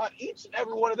about to cut each and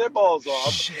every one of their balls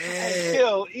off and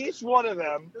kill each one of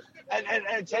them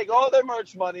and take all their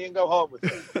merch money and go home with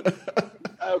it.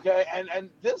 Okay, and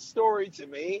this story to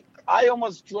me, I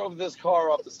almost drove this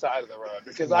car off the side of the road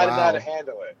because I didn't know how to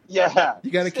handle it. Yeah. You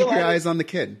got to keep your eyes on the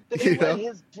kid.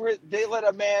 They let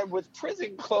a man with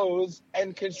prison clothes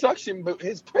and construction boot,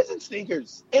 his prison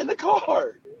sneakers in the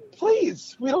car.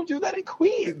 Please, we don't do that in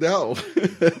Queens. No.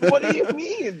 What do you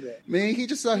mean? Man, he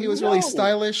just thought he was really No.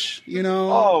 stylish, you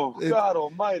know. Oh, God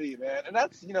almighty, man. And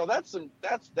that's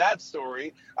that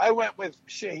story. I went with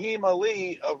Shaheem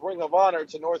Ali of Ring of Honor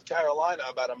to North Carolina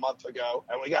about a month ago,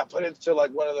 and we got put into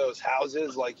like one of those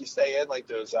houses like you stay in, like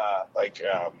those I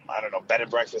don't know, bed and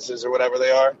breakfasts or whatever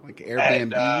they are. Like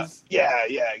Airbnbs. And,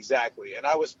 yeah, exactly. And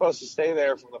I was supposed to stay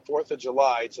there from the 4th of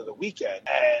July to the weekend,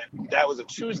 and that was a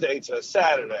Tuesday to a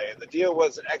Saturday. And the deal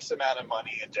was an X amount of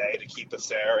money a day to keep us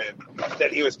there, and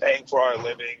that he was paying for our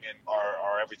living and our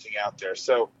everything out there.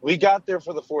 So we got there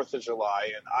for the 4th of July,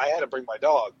 and I had to bring my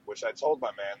dog, which I told my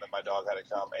man that my dog had to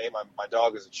come. My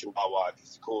dog is a Chihuahua. And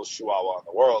he's the coolest Chihuahua in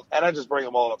the world. And I just bring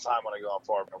him all the time when I go on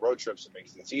far road trips. It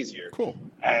makes it easier. Cool.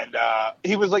 And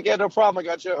he was like, yeah, no problem. I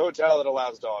got you a hotel that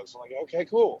allows dogs. I'm like, okay,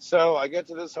 cool. So I get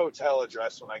to this hotel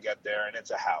address when I get there, and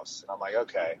it's a house. And I'm like,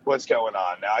 okay, what's going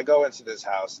on? Now I go into this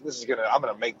house. I'm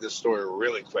going to make this story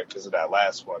really quick because of that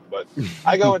last one. But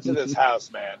I go into this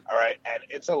house, man. All right. And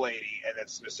it's a lady, and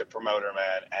it's Mr. Promoter,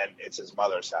 man. And it's his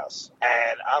mother's house.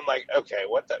 And I'm like, okay,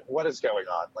 what is going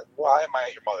on? Like, why am I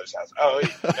at your mother's house? Oh,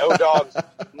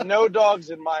 no dogs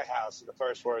in my house are the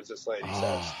first words this lady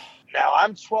says. Now,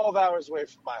 I'm 12 hours away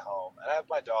from my home, and I have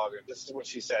my dog, and this is what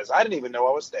she says. I didn't even know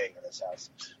I was staying in this house.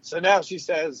 So now she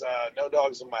says, no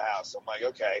dogs in my house. I'm like,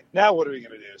 okay, now what are we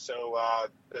going to do? So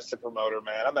Mr. Promoter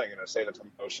Man, I'm not going to say the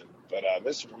promotion, but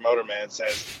Mr. Promoter Man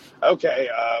says, okay,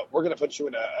 we're going to put you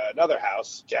in another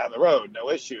house down the road. No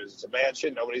issues. It's a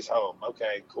mansion. Nobody's home.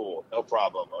 Okay, cool. No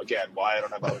problem. Again, why I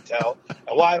don't have a hotel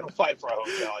and why I don't fight for a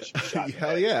hotel. I should be shot.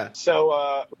 Hell yeah.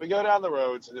 So we go down the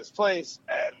road to this place,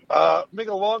 and make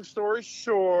a long story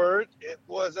short, it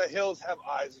was a Hills Have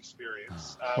Eyes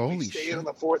experience. Holy we stayed shit. on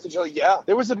the 4th of July. Yeah,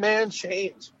 there was a man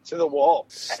chained to the wall,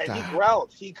 and he Stop.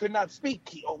 growled. He could not speak.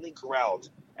 He only growled.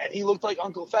 And he looked like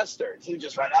Uncle Fester. He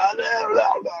just went, "Ah, blah,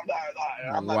 blah, blah,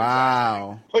 blah." I'm not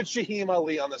Wow. Put Shaheem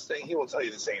Ali on this thing. He will tell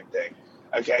you the same thing.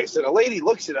 Okay, so the lady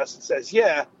looks at us and says,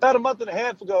 yeah, about a month and a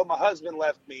half ago, my husband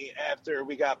left me after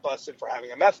we got busted for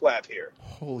having a meth lab here.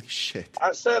 Holy shit.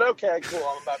 I said, okay, cool.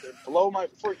 I'm about to blow my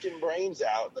freaking brains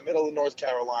out in the middle of North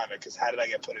Carolina because how did I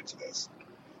get put into this?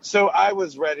 So I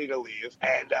was ready to leave,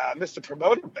 and Mr.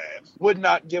 Promoter Man would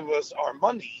not give us our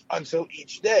money until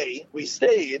each day we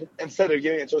stayed instead of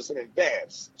giving it to us in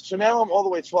advance. So now I'm all the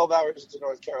way 12 hours into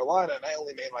North Carolina, and I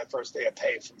only made my first day of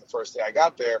pay from the first day I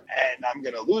got there, and I'm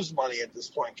going to lose money at this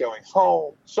point going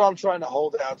home. So I'm trying to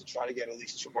hold out to try to get at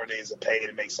least 2 more days of pay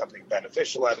to make something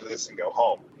beneficial out of this and go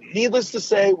home. Needless to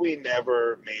say, we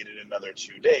never made it another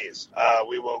 2 days.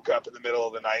 We woke up in the middle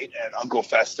of the night, and Uncle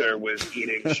Fester was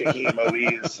eating Shaheem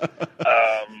Ali's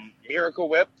Miracle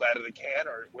Whip out of the can,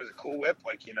 or was it Cool Whip?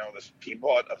 Like, you know, he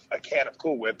bought a can of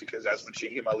Cool Whip because that's what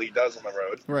Shaheem Ali does on the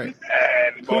road. Right.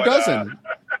 And Who doesn't?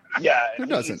 Yeah, and Who he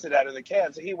doesn't? eats it out of the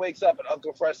can. So he wakes up and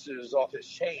Uncle Fester is off his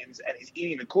chains and he's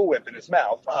eating the Cool Whip in his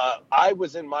mouth. I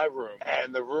was in my room,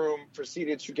 and the room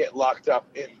proceeded to get locked up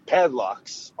in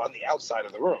padlocks on the outside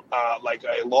of the room, like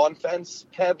a lawn fence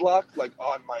padlock, like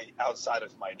on my outside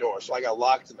of my door. So I got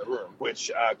locked in the room,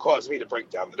 which caused me to break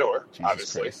down the door, Jesus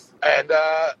obviously. Christ. And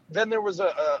then there was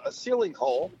a ceiling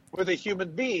hole with a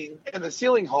human being in the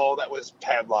ceiling hole that was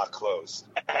padlock closed.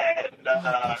 And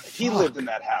he lived in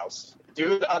that house.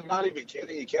 Dude, I'm not even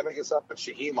kidding. You can't make us up with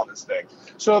Shaheem on this thing.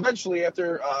 So eventually,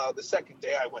 after the second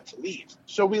day, I went to leave.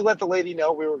 So we let the lady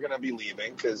know we were going to be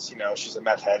leaving because, you know, she's a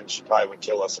meth head and she probably would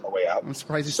kill us on the way out. I'm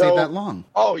surprised you So- stayed that long.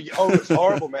 Oh, it was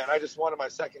horrible, man. I just wanted my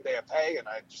second day of pay, and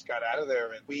I just got out of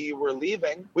there. And we were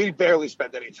leaving. We barely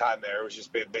spent any time there. It was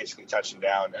just basically touching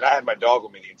down. And I had my dog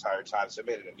with me the entire time, so it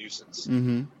made it a nuisance.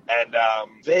 Mm-hmm.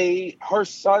 And her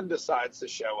son decides to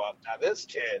show up. Now, this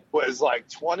kid was like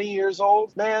 20 years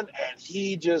old, man, and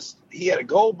he had a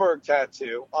Goldberg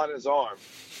tattoo on his arm.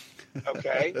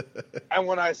 Okay? And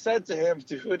when I said to him,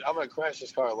 dude, I'm going to crash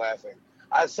this car laughing.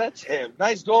 I said to him,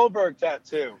 nice Goldberg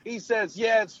tattoo. He says,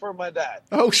 yeah, it's for my dad.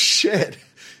 Oh, shit.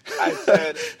 I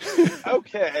said,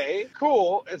 okay,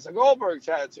 cool. It's a Goldberg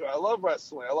tattoo. I love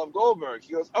wrestling. I love Goldberg.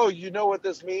 He goes, oh, you know what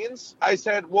this means? I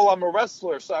said, well, I'm a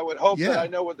wrestler, so I would hope that I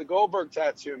know what the Goldberg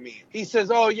tattoo means. He says,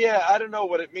 oh, yeah, I don't know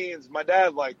what it means. My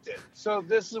dad liked it. So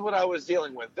this is what I was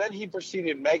dealing with. Then he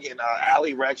proceeded, Megan,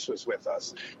 Ali Rex was with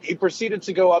us. He proceeded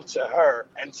to go up to her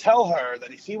and tell her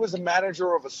that if he was a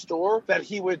manager of a store, that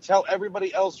he would tell everybody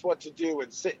else what to do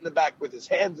and sit in the back with his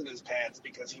hands in his pants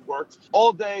because he worked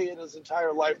all day in his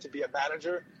entire life to be a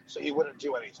manager. so he wouldn't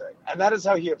do anything. And that is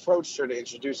how he approached her to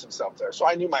introduce himself to her. So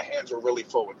I knew my hands were really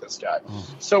full with this guy.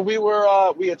 So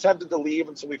we attempted to leave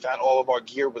until we found all of our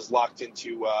gear was locked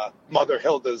into Mother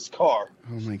Hilda's car.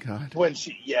 Oh my God.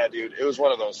 Yeah, dude, it was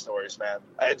one of those stories, man.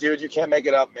 Dude, you can't make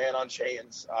it up, man on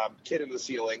chains, kid in the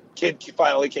ceiling. Kid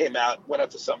finally came out, went up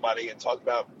to somebody and talked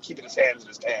about keeping his hands in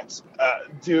his pants.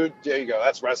 Dude, there you go.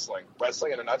 That's wrestling.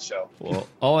 Wrestling in a nutshell. Well,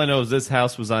 all I know is this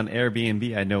house was on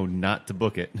Airbnb. I know not to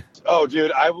book it. Oh,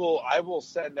 dude, I will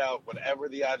send out whatever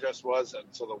the address was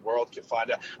until the world can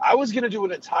find out. I was going to do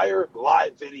an entire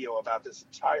live video about this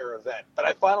entire event, but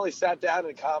I finally sat down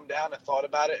and calmed down and thought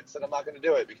about it and said I'm not going to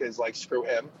do it because, like, screw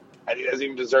him. And he doesn't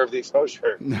even deserve the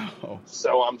exposure. No.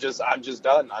 So I'm just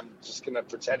done. I'm just going to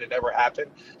pretend it never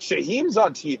happened. Shaheem's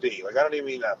on TV. Like, I don't even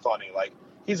mean that funny. Like,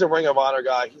 he's a Ring of Honor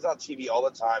guy. He's on TV all the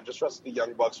time, just wrestling the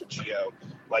Young Bucks with Gio.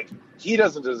 Like, he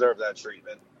doesn't deserve that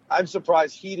treatment. I'm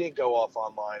surprised he didn't go off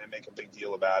online and make a big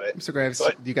deal about it. I'm so glad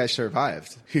you guys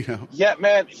survived. You know. Yeah,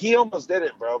 man, he almost did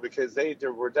it, bro, because they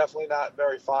were definitely not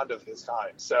very fond of his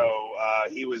kind. So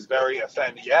he was very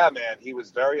offended. Yeah, man, he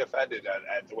was very offended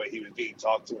at the way he was being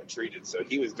talked to and treated. So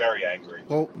he was very angry.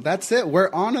 Well, that's it.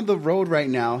 We're on the road right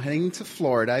now, heading to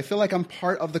Florida. I feel like I'm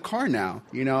part of the car now.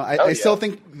 You know, I still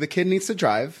think the kid needs to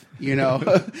drive, you know,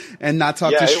 and not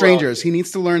talk to strangers. He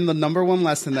needs to learn the number one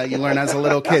lesson that you learn as a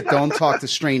little kid. Don't talk to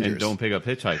strangers. And don't pick up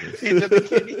hitchhikers. The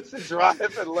kid needs to drive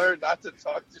and learn not to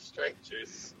talk to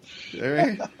strangers. All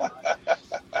right.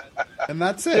 And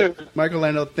that's it. Michael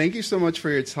Lando, thank you so much for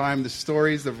your time. The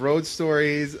stories, the road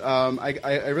stories.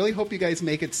 I really hope you guys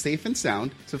make it safe and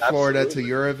sound to Florida, to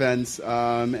your events,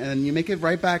 and you make it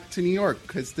right back to New York,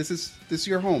 because this is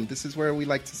your home. This is where we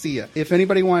like to see you. If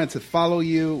anybody wanted to follow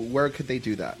you, where could they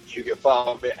do that? You can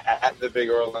follow me at The Big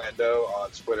Orlando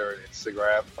on Twitter and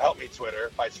Instagram. Help me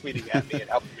Twitter by tweeting at me and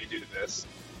helping me do this.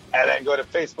 And then go to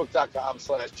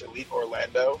Facebook.com/Elite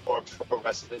Orlando or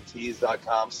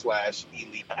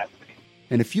ProWrestlingTees.com/Elite Athlete.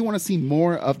 And if you want to see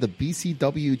more of the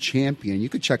BCW champion, you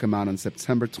could check him out on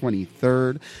September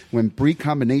 23rd when Brie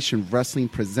Combination Wrestling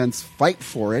presents Fight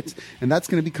For It. And that's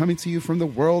going to be coming to you from the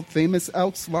world-famous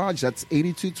Elks Lodge. That's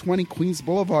 8220 Queens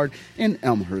Boulevard in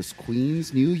Elmhurst,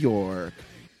 Queens, New York.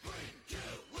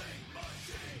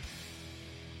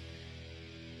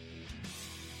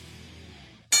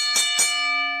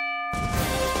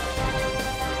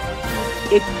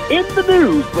 It's In the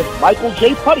News with Michael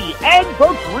J. Putty and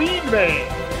the Green Man.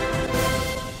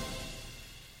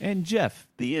 And Jeff,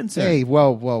 the insert. Hey,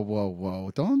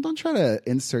 whoa. Don't try to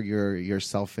insert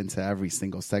yourself into every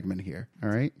single segment here, all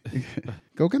right?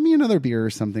 Go get me another beer or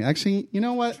something. Actually, you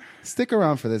know what? Stick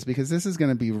around for this because this is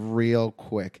going to be real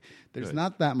quick. There's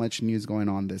not that much news going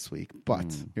on this week,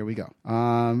 but here we go.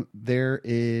 There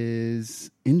is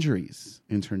injuries,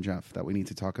 intern Jeff, that we need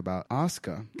to talk about.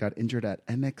 Asuka got injured at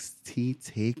NXT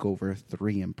TakeOver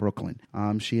 3 in Brooklyn.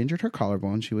 She injured her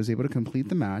collarbone. She was able to complete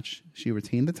the match. She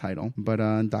retained the title, but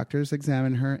doctors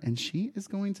examined her, and she is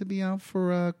going to be out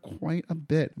for quite a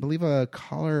bit. I believe a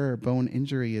collarbone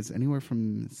injury is anywhere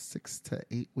from 6 to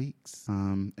 8 weeks.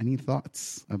 Any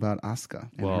thoughts about Asuka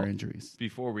and her injuries?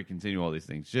 Before we continue all these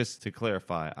things, just to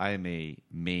clarify, I am a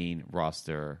main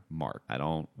roster mark. I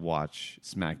don't watch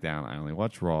SmackDown. I only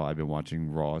watch Raw. I've been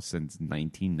watching Raw since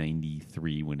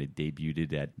 1993 when it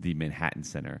debuted at the Manhattan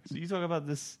Center. So you talk about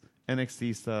this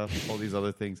NXT stuff, all these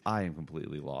other things, I am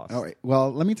completely lost. All right. Well,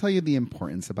 let me tell you the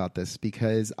importance about this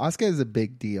because Asuka is a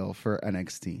big deal for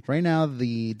NXT. Right now,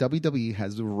 the WWE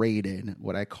has raided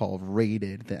what I call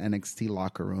raided the NXT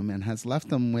locker room and has left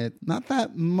them with not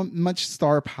that much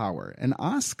star power. And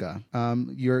Asuka,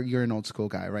 you're an old school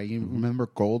guy, right? You remember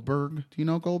Goldberg? Do you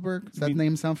know Goldberg? Does that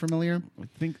name sound familiar? I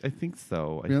think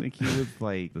so. I think he was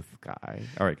like this guy.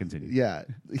 All right, continue. Yeah.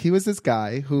 He was this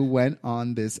guy who went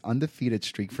on this undefeated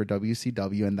streak for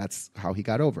WCW, and that's how he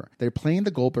got over. They're playing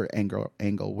the Goldberg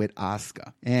angle with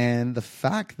Asuka. And the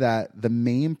fact that the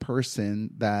main person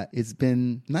that has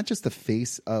been not just the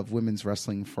face of women's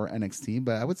wrestling for NXT,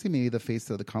 but I would say maybe the face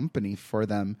of the company for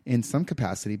them in some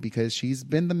capacity, because she's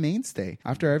been the mainstay.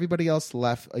 After everybody else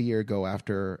left a year ago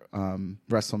after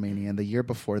WrestleMania and the year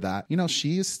before that, you know,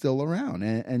 she is still around,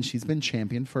 and she's been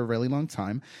champion for a really long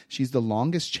time. She's the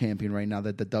longest champion right now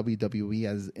that the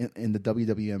WWE in the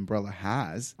WWE umbrella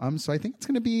has. So I think it's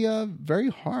going to be very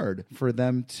hard for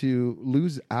them to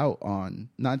lose out on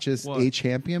not just a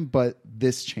champion, but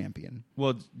this champion.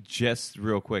 Well, just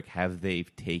real quick, have they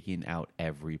taken out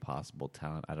every possible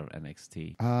talent out of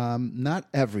NXT? Not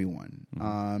everyone.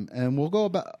 And we'll go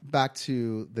back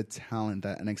to the talent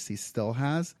that NXT still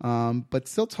has. But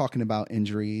still talking about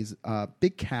injuries,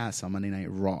 Big Cass on Monday Night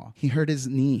Raw. He hurt his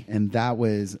knee, and that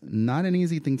was not an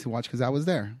easy thing to watch because I was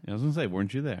there. I was going to say,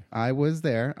 weren't you there? I was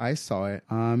there. I saw it.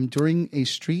 During a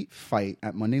street fight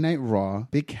at Monday Night Raw,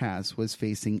 Big Cass was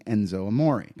facing Enzo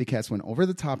Amore. Big Cass went over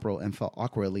the top rope and fell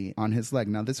awkwardly on his leg.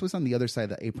 Now, this was on the other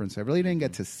side of the apron, so I really didn't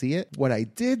get to see it. What I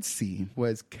did see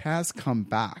was Cass come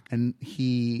back, and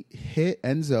he hit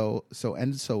Enzo, so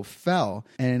Enzo fell.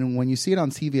 And when you see it on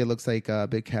TV, it looks like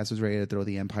Big Cass was ready to throw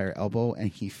the Empire Elbow, and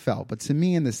he fell. But to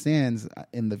me, in the stands,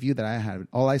 in the view that I had,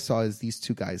 all I saw is these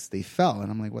two guys, they fell. And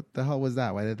I'm like, what the hell was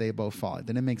that? Why did they both fall? It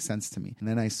didn't make sense to me. And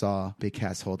then I saw Big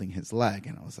Cass holding his leg,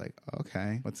 and I was like,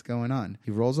 okay, what's going on?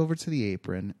 He rolls over to the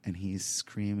apron, and he's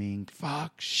screaming,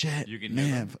 fuck, shit, you can man.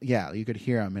 hear him. Yeah, you could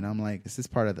hear him. And I'm like, is this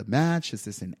part of the match? Is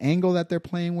this an angle that they're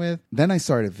playing with? Then I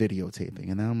started videotaping,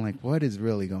 and then I'm like, what is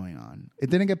really going on? It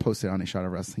didn't get posted on A Shot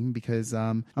of Wrestling because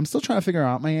I'm still trying to figure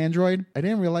out my Android. I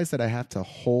didn't realize that I have to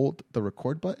hold the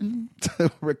record button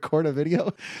to record a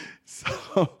video.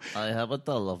 So I have a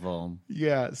telephone.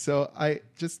 Yeah, so I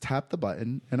just tapped the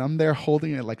button, and I'm there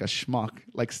holding it like a schmuck,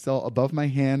 like still above my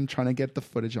hand, trying to get the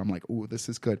footage. I'm like, ooh, this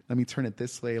is good. Let me turn it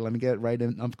this way. Let me get it right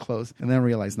in up close. And then I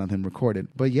realized nothing recorded.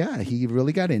 But yeah, he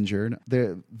really got injured.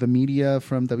 The media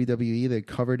from WWE, they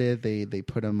covered it. They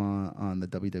put him on the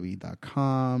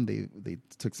WWE.com. They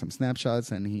took some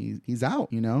snapshots, and he's out,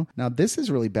 you know? Now, this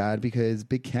is really bad because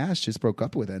Big Cass just broke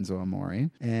up with Enzo Amore,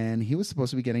 and he was supposed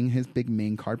to be getting his big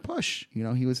main card push. You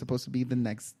know, he was supposed to be the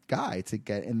next guy to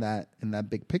get in that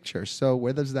big picture. So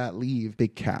where does that leave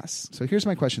Big Cass? So here's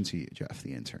my question to you, Jeff,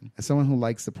 the intern. As someone who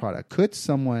likes the product, could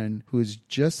someone who is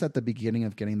just at the beginning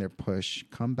of getting their push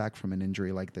come back from an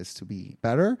injury like this to be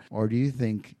better? Or do you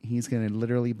think he's going to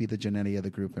literally be the Jannetty of the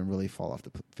group and really fall off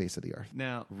the face of the earth?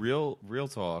 Now, real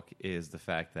talk is the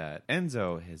fact that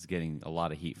Enzo is getting a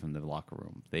lot of heat from the locker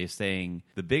room. They're saying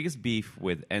the biggest beef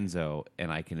with Enzo,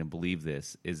 and I can believe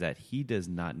this, is that he does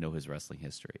not know his wrestling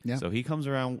history. Yeah. So he comes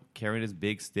around carrying his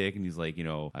big stick, and he's like, you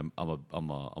know, I'm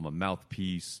a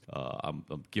mouthpiece, I'm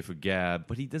a gift of gab,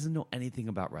 but he doesn't know anything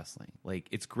about wrestling. Like,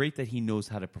 it's great that he knows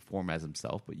how to perform as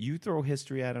himself, but you throw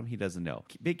history at him, he doesn't know.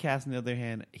 Big Cass, on the other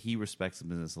hand, he respects the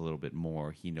business a little bit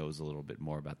more. He knows a little bit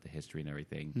more about the history and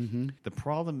everything. Mm-hmm. The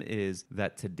problem is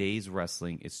that today's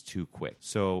wrestling is too quick.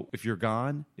 So if you're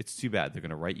gone, it's too bad. They're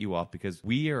going to write you off because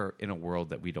we are in a world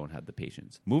that we don't have the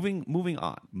patience. Moving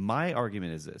on. My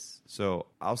argument is this. So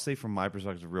I'll say from my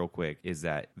perspective real quick is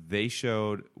that they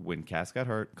showed when Cass got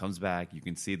hurt, comes back, you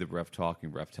can see the ref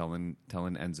talking, ref telling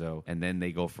Enzo, and then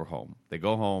they go for home. They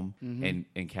go home,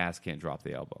 and Cass can't drop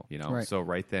the elbow, you know? Right. So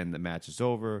right then the match is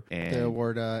over. And they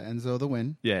award Enzo the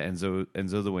win. Yeah, Enzo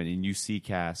the win, and you see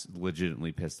Cass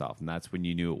legitimately pissed off, and that's when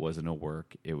you knew it wasn't a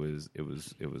work. It was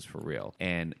for real.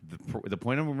 And the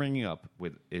point I'm bringing up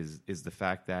with is the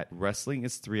fact that wrestling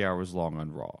is 3 hours long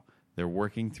on Raw. They're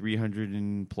working 300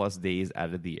 and plus days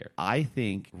out of the year. I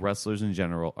think wrestlers in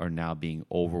general are now being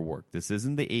overworked. This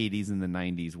isn't the 80s and the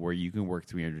 90s where you can work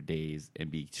 300 days and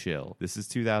be chill. This is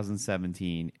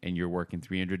 2017 and you're working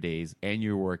 300 days and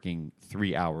you're working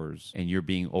 3 hours and you're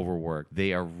being overworked.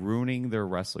 They are ruining their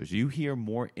wrestlers. You hear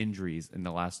more injuries in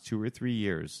the last 2 or 3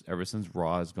 years, ever since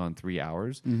Raw has gone 3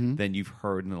 hours, than you've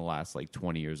heard in the last like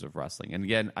 20 years of wrestling. And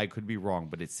again, I could be wrong,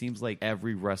 but it seems like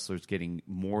every wrestler's getting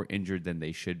more injured than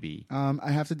they should be.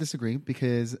 I have to disagree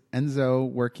because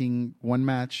Enzo working one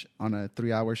match on a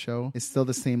 3-hour show is still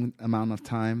the same amount of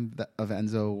time of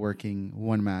Enzo working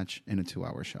one match in a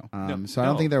 2-hour show. So I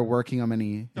don't think they're working them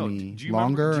any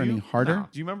longer or any harder. No.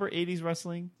 Do you remember 80s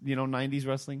wrestling? 90s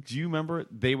wrestling? Do you remember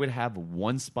they would have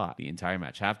one spot the entire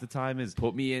match? Half the time is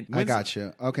put me in. I got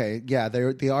you. Okay. Yeah,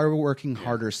 they are working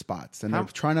harder spots, and they're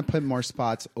trying to put more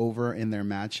spots over in their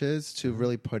matches to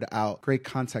really put out great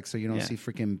context so you don't see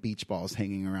freaking beach balls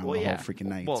hanging around the whole freaking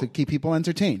night to keep people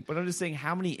entertained. But I'm just saying,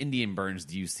 how many Indian burns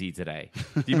do you see today?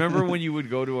 Do you remember when you would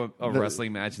go to a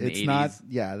wrestling match in the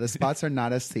 80s? The spots are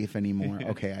not as safe anymore.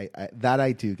 Okay,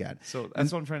 I do get. So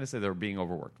that's what I'm trying to say. They're being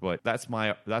overworked. But that's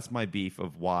my beef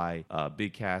of why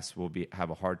Big Cass will have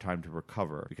a hard time to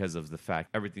recover because of the fact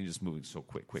everything just moving so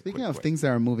quick. Speaking of things that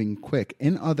are moving quick,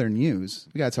 in other news,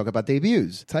 we got to talk about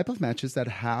debuts. The type of matches that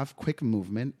have quick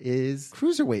movement is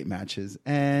cruiserweight matches.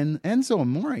 And Enzo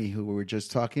Amore, who we were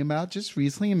just talking talking about just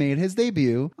recently made his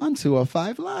debut on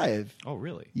 205 Live. Oh,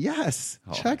 really? Yes,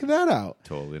 Oh. check that out.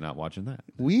 Totally not watching that.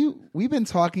 We've been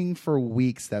talking for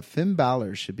weeks that Finn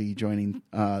Balor should be joining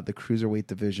the cruiserweight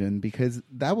division because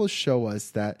that will show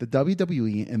us that the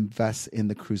WWE invests in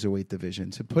the cruiserweight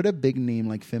division. To put a big name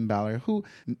like Finn Balor, who,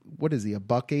 what is he,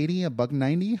 $180,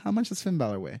 $190? How much does Finn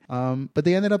Balor weigh? But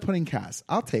they ended up putting Cass.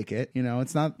 I'll take it. You know,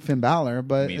 it's not Finn Balor,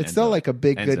 but mean it's Enzo. still like a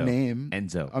big, good Enzo. name.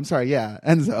 Enzo. I'm sorry, yeah,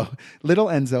 Enzo. Little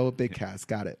Enzo, big Cass.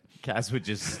 Got it. Cass would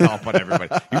just stomp on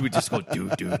everybody. He would just go, do.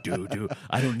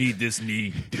 I don't need this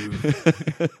knee, dude.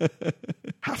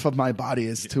 Half of my body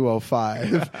is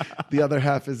 205. The other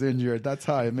half is injured. That's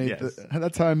how I made Yes.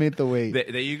 that's how I made the weight.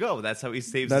 There you go. That's how he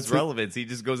saves That's his it. relevance. He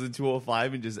just goes into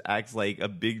 205 and just acts like a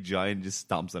big giant and just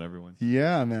stomps on everyone.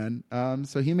 Yeah, man.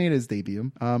 So he made his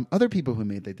debut. Other people who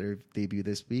made their debut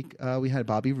this week, we had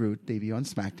Bobby Roode debut on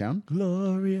SmackDown.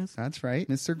 Glorious. That's right,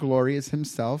 Mr. Glorious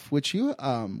himself. Which you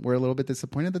were a little bit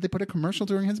disappointed that they put a commercial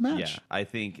during his match. Yeah, I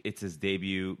think it's his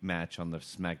debut match on the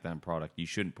SmackDown product. You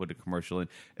shouldn't put a commercial in,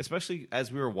 especially as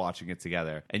we were watching it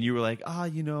together. And you were like,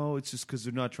 it's just because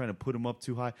they're not trying to put him up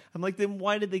too high. I'm like, then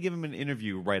why did they give him an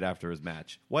interview right after his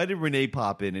match? Why did Renee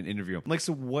pop in and interview him? I'm like,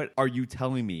 so what are you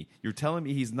telling me? You're telling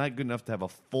me he's not good enough to have a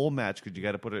full match because you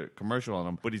got to put a commercial on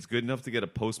him, but he's good enough to get a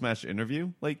post-match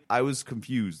interview? Like, I was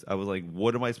confused. I was like,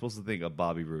 what am I supposed to think of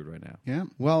Bobby Roode right now? Yeah.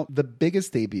 Well, the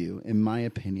biggest debut, in my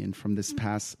opinion, from this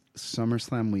past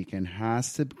SummerSlam weekend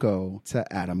has to go to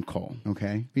Adam Cole.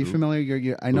 Okay, are you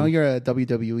familiar? I know you're a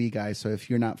WWE guy, so if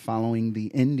you're not following the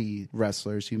indie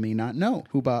wrestlers, you may not know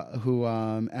who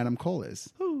Adam Cole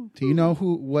is. Do you know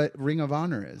what Ring of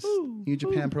Honor is? New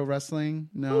Japan Pro Wrestling?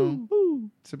 No.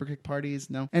 Super Kick parties?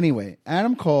 No. Anyway,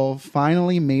 Adam Cole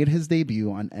finally made his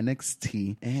debut on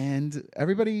NXT and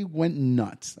everybody went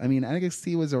nuts. I mean,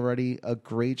 NXT was already a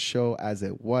great show as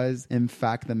it was. In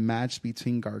fact, the match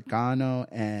between Gargano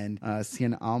and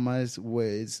Cien Almas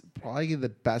was probably the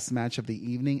best match of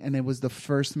the evening, and it was the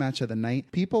first match of the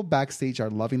night. People backstage are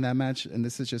loving that match, and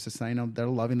this is just a sign of they're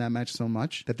loving that match so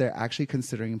much that they're actually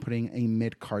considering putting a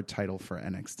mid-card title for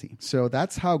NXT. So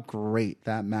that's how great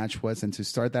that match was, and to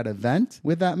start that event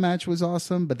with that match was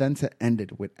awesome, but then to end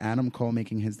it with Adam Cole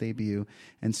making his debut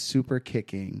and super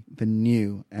kicking the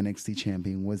new NXT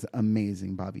champion was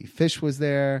amazing. Bobby Fish was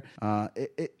there.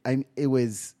 It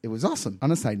was awesome.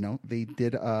 On a side note, they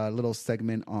did a little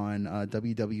segment on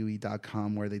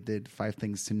WWE.com where they did 5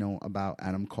 things to know about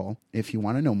Adam Cole. If you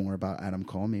want to know more about Adam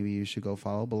Cole, maybe you should go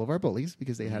follow Boulevard Bullies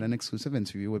because they had an exclusive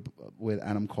interview with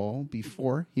Adam Cole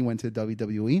before he went to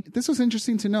WWE. This was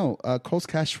interesting to know. Cole's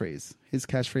catchphrase. His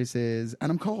catchphrase is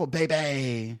Adam Cole,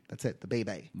 baby. That's it, the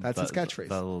baby. That's his catchphrase.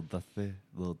 The little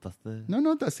Dusty.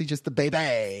 No, Dusty, just the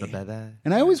baby. The baby.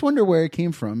 And I always wonder where it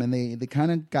came from, and they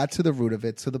kind of got to the root of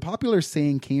it. So the popular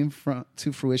saying came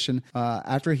to fruition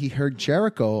after he heard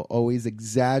Jericho always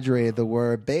exaggerated the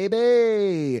word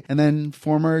baby. And then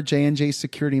former J&J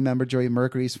security member Joey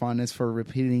Mercury's fondness for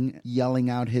yelling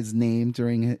out his name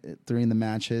during the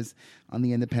matches on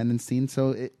the independent scene. So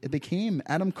it became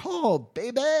Adam Cole,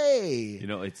 baby. You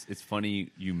know, it's funny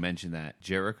you mentioned that.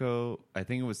 Jericho, I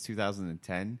think it was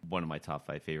 2010, one of my top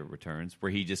 5 favorite returns,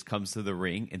 where he just comes to the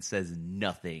ring and says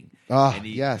nothing.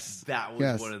 Yes. That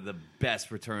was one of the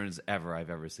best returns I've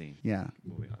ever seen. Yeah.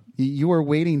 Moving on. You were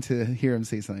waiting to hear him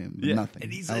say something. Yeah. Nothing.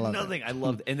 And he said nothing. I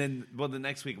loved it. And then, the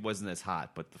next week wasn't as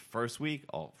hot, but the first week,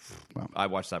 I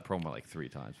watched that promo like 4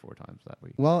 times that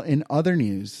week. Well, in other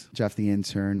news, Jeff the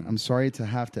Intern, I'm sorry to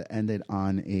have to end it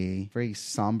on a very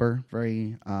somber,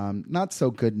 very not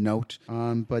so good note.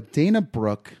 But Dana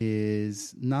Brooke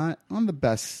is not on the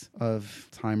best of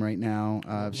time right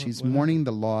now. She's mourning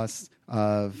the loss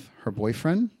of her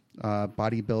boyfriend,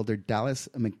 bodybuilder Dallas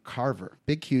McCarver.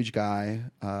 Big, huge guy,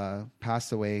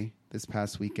 passed away this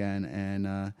past weekend,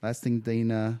 and last thing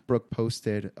Dana Brooke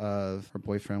posted of her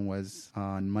boyfriend was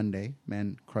on Monday,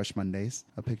 Man Crush Mondays,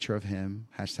 a picture of him,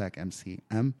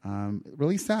 #MCM.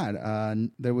 Really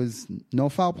sad. There was no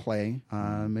foul play.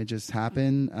 It just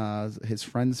happened. His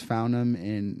friends found him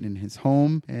in his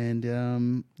home,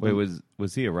 and Wait,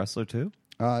 was he a wrestler too?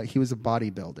 he was a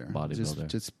bodybuilder. Bodybuilder.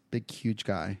 Just big, huge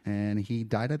guy. And he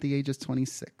died at the age of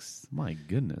 26. My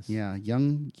goodness. Yeah,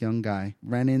 young guy.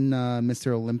 Ran in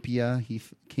Mr. Olympia. He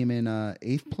came in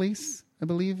 8th place, I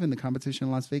believe, in the competition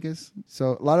in Las Vegas.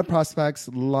 So a lot of prospects.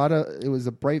 It was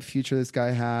a bright future this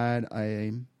guy had.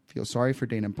 I feel sorry for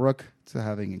Dana Brooke to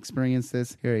having experienced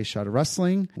this. Here at A Shot of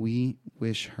Wrestling, we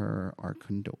wish her our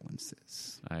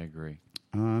condolences. I agree.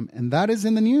 And that is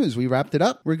in the news. We wrapped it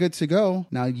up. We're good to go.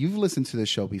 Now, you've listened to the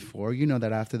show before. You know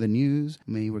that after the news,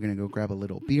 maybe we're going to go grab a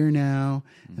little beer now.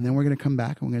 And then we're going to come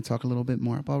back and we're going to talk a little bit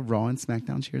more about Raw and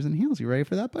SmackDown Cheers and Heels. You ready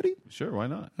for that, buddy? Sure, why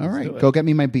not? All Let's right, do it. go get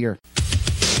me my beer.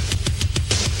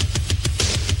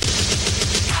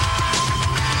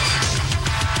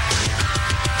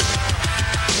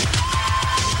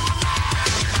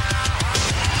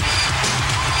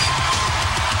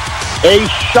 A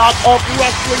Shot of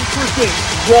Wrestling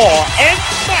presents Raw and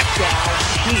SmackDown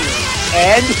Cheers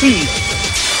and Heels.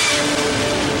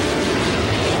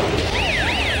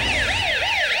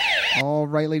 All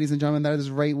right, ladies and gentlemen, that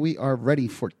is right. We are ready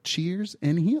for Cheers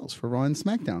and Heels for Raw and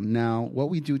SmackDown. Now,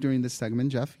 what we do during this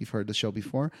segment, Jeff, you've heard the show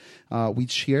before, we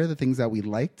cheer the things that we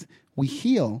liked. We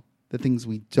heel the things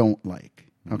we don't like.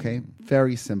 Okay?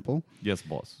 Very simple. Yes,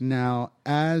 boss. Now,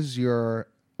 as your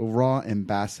Raw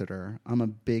ambassador, I'm a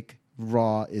big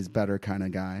Raw is better kind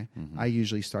of guy. I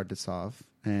usually start this off.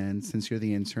 And since you're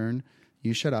the intern,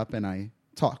 you shut up and I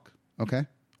talk. Okay?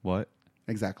 What?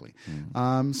 Exactly.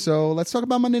 So let's talk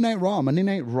about Monday Night Raw. Monday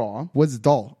Night Raw was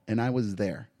dull, and I was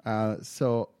there.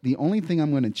 So the only thing I'm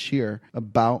going to cheer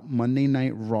about Monday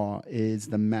Night Raw is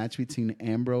the match between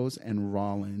Ambrose and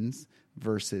Rollins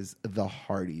versus the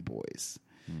Hardy Boys.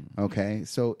 Okay,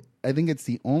 so I think it's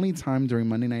the only time during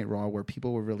Monday Night Raw where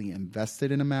people were really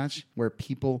invested in a match, where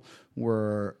people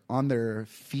were on their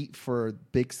feet for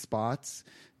big spots,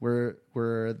 where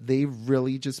they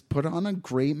really just put on a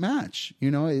great match. You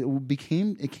know, it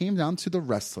came down to the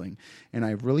wrestling, and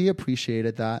I really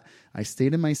appreciated that. I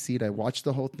stayed in my seat. I watched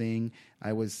the whole thing.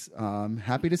 I was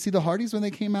happy to see the Hardys when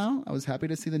they came out. I was happy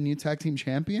to see the new tag team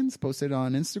champions posted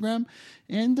on Instagram,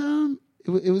 and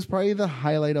it was probably the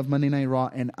highlight of Monday Night Raw,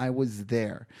 and I was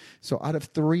there. So out of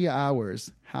 3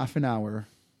 hours, half an hour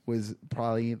was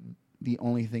probably the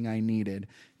only thing I needed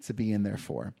to be in there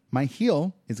for. My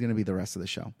heel is going to be the rest of the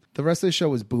show. The rest of the show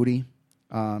was booty.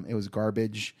 It was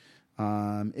garbage.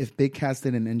 If Big Cass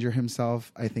didn't injure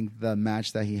himself, I think the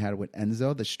match that he had with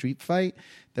Enzo, the street fight,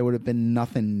 there would have been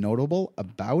nothing notable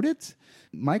about it.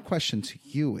 My question to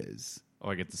you is... Oh,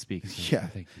 I get to speak. Yeah.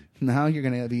 Thank you. Now you're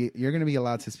gonna be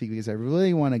allowed to speak because I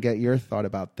really want to get your thought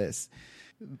about this.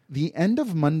 The end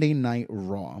of Monday Night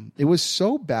Raw, it was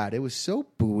so bad, it was so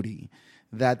booty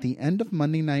that the end of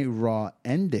Monday Night Raw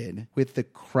ended with the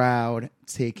crowd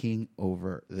taking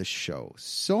over the show.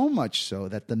 So much so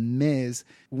that The Miz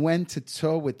went to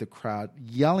toe with the crowd,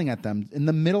 yelling at them. In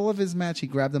the middle of his match, he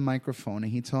grabbed the microphone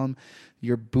and he told them,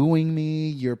 "You're booing me,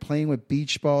 you're playing with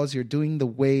beach balls, you're doing the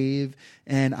wave,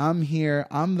 and I'm here,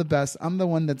 I'm the best, I'm the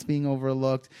one that's being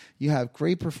overlooked. You have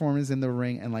great performance in the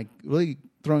ring," and like really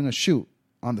throwing a shoot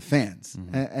on the fans.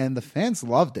 And the fans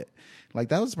loved it. Like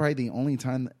that was probably the only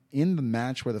time in the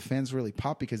match where the fans really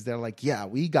popped because they're like, yeah,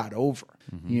 we got over,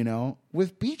 you know,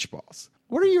 with beach balls.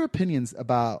 What are your opinions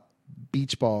about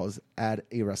beach balls at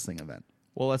a wrestling event?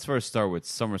 Well, let's first start with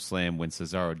SummerSlam when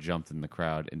Cesaro jumped in the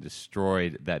crowd and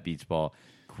destroyed that beach ball.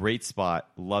 Great spot.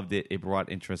 Loved it. It brought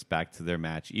interest back to their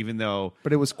match, even though...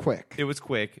 But it was quick. It was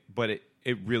quick, but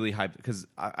it really hyped... Because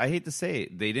I hate to say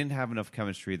it, they didn't have enough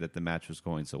chemistry that the match was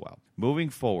going so well. Moving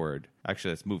forward...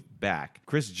 Actually, let's move back.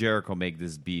 Chris Jericho made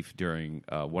this beef during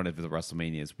one of the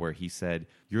WrestleManias where he said,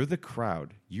 "You're the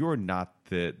crowd. You're not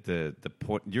the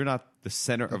point. You're not the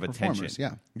center of attention.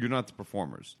 Yeah. You're not the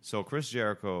performers." So Chris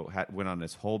Jericho went on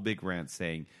this whole big rant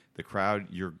saying, "The crowd.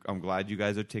 I'm glad you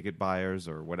guys are ticket buyers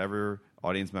or whatever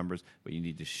audience members, but you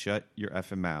need to shut your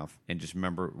effing mouth and just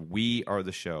remember we are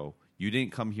the show. You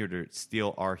didn't come here to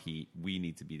steal our heat. We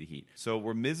need to be the heat." So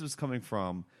where Miz was coming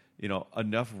from. You know,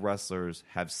 enough wrestlers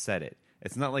have said it.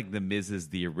 It's not like The Miz is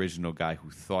the original guy who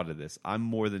thought of this. I'm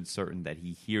more than certain that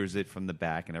he hears it from the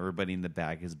back, and everybody in the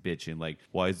back is bitching, like,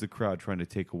 why is the crowd trying to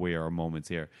take away our moments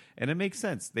here? And it makes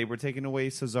sense. They were taking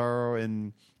away Cesaro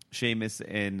and Sheamus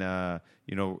and,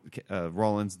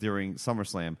 Rollins during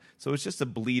SummerSlam. So it's just a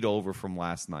bleed over from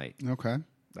last night. Okay.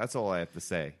 That's all I have to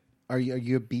say. Are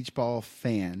you a beach ball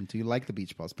fan? Do you like the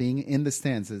beach balls? Being in the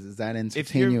stands, does that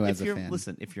entertain you as a fan?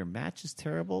 Listen, if your match is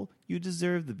terrible, you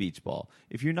deserve the beach ball.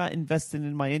 If you're not invested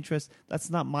in my interest, that's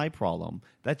not my problem.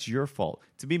 That's your fault.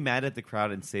 To be mad at the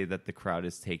crowd and say that the crowd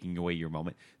is taking away your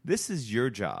moment, this is your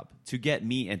job to get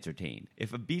me entertained.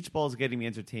 If a beach ball is getting me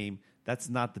entertained, that's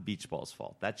not the beach ball's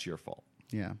fault. That's your fault.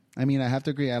 Yeah. I mean, I have to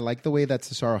agree. I like the way that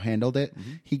Cesaro handled it.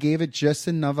 He gave it just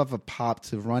enough of a pop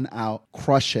to run out,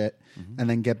 crush it, and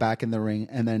then get back in the ring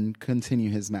and then continue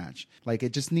his match. Like,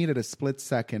 it just needed a split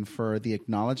second for the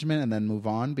acknowledgement and then move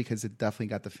on because it definitely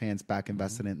got the fans back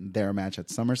invested in their match at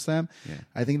SummerSlam. Yeah.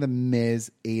 I think The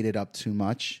Miz ate it up too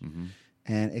much.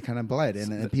 And it kind of bled,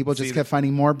 and people just See, kept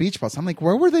finding more beach balls. I'm like,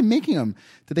 where were they making them?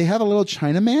 Did they have a little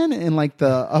Chinaman in like the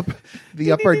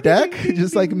upper deck,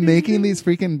 just like making these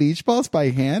freaking beach balls by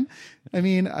hand? I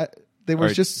mean, there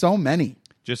was just so many.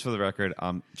 Just for the record,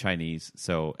 I'm Chinese,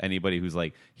 so anybody who's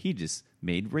like, he just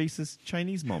made racist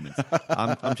Chinese moments.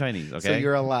 I'm Chinese, okay? So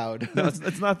you're allowed. No,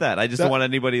 it's not that. I just don't want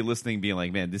anybody listening being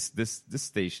like, man, this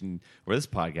station or this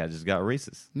podcast just got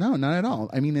racist. No, not at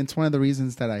all. I mean, it's one of the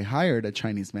reasons that I hired a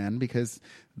Chinese man, because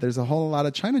there's a whole lot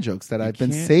of China jokes that I've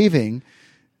been saving.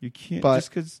 You can't, but,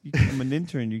 just because I'm an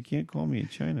intern, you can't call me a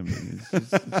Chinaman.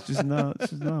 It's just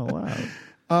not allowed.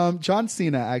 John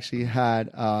Cena actually had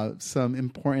some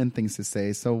important things to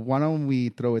say, so why don't we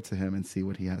throw it to him and see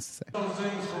what he has to say. Those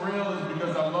things for real is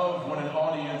because I love when an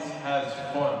audience has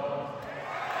fun.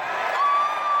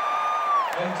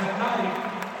 And tonight,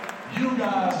 you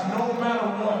guys, no matter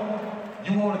what,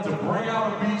 you wanted to bring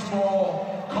out a beach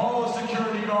ball, call a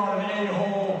security guard an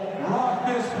a-hole, rock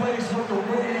this place with the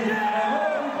wave, and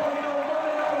let everybody know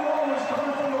Monday Night Raw is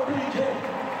coming from the BK.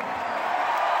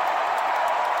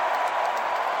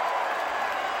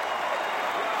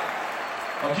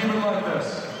 I'll keep it like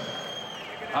this.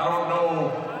 I don't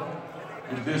know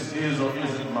if this is or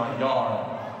isn't my yard,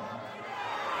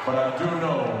 but I do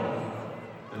know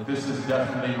that this is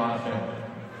definitely my family.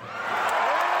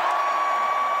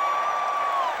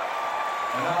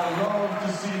 And I love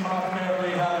to see my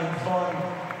family having fun.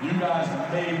 You guys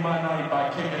made my night by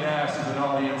kicking ass as an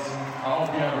audience. I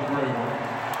hope you have a great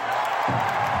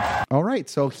one. All right,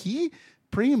 so he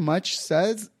pretty much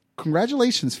says,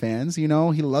 congratulations, fans. You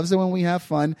know, he loves it when we have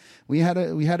fun. We had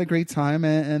a great time,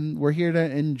 and we're here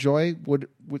to enjoy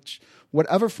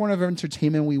whatever form of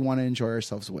entertainment we want to enjoy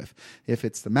ourselves with. If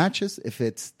it's the matches, if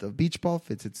it's the beach ball,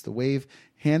 if it's the wave,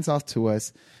 hands off to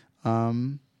us.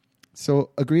 So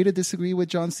agree to disagree with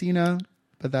John Cena,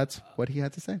 but that's what he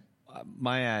had to say.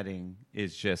 My adding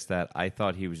is just that I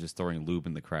thought he was just throwing lube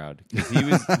in the crowd, because he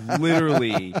was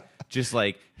literally just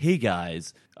like, hey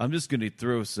guys, I'm just going to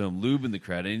throw some lube in the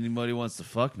crowd. Anybody wants to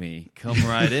fuck me, come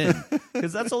right in.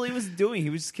 Because that's all he was doing. He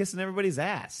was just kissing everybody's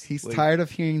ass. He's tired of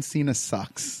hearing Cena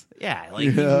sucks. Yeah, like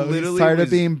he literally he's tired of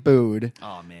being booed.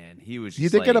 Oh man, he was just He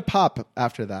did get a pop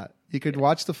after that. You could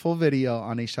watch the full video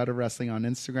on A Shot of Wrestling on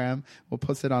Instagram. We'll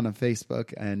post it on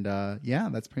Facebook. And yeah,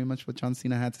 that's pretty much what John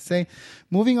Cena had to say.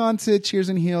 Moving on to Cheers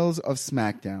and Heels of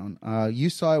SmackDown. You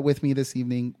saw it with me this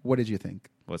evening. What did you think?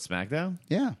 What, SmackDown?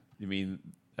 Yeah. You mean,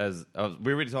 we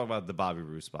already talked about the Bobby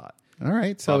Roode spot. All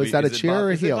right. So Bobby, is that a cheer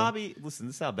or a heel? Bobby, listen,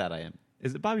 this is how bad I am.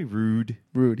 Is it Bobby Roode?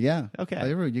 Roode, yeah. Okay.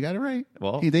 Bobby Roode, you got it right.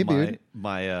 Well, he debuted.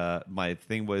 My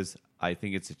thing was, I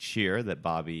think it's a cheer that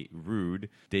Bobby Roode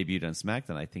debuted on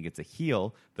SmackDown. I think it's a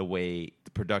heel the way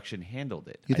the production handled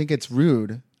it. You think it's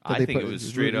rude? I think it was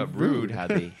straight up rude how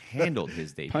they handled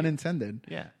his debut. Pun intended.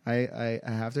 Yeah. I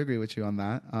have to agree with you on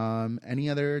that. Any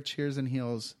other cheers and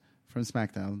heels from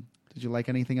SmackDown? Did you like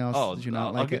anything else? Oh, did you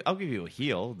not like it? I'll give you a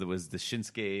heel. There was the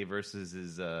Shinsuke versus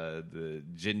the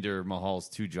Jinder Mahal's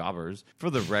two jobbers. For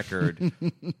the record,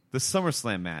 the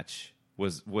SummerSlam match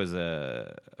was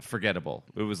forgettable.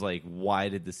 It was like, why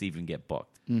did this even get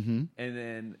booked? Mm-hmm. And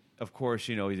then, of course,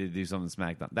 he did do something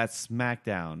SmackDown. That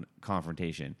SmackDown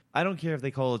confrontation. I don't care if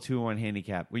they call it a 2-1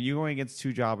 handicap. When you're going against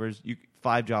two jobbers,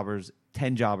 5 jobbers,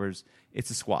 10 jobbers,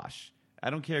 it's a squash. I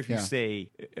don't care if you say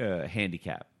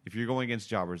handicap. If you're going against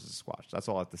jobbers, it's a squash. That's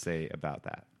all I have to say about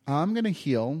that. I'm going to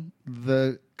heel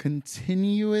the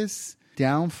continuous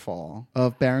downfall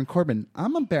of Baron Corbin.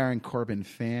 I'm a Baron Corbin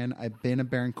fan. I've been a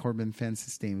Baron Corbin fan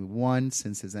since day one,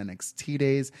 since his NXT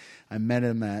days. I met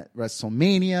him at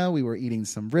WrestleMania. We were eating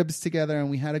some ribs together, and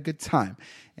we had a good time.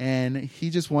 And he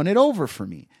just won it over for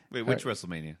me. Wait, which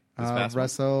WrestleMania?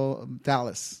 Dallas. Oh,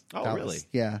 Dallas. really?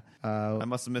 Yeah. I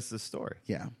must have missed this story.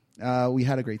 Yeah. We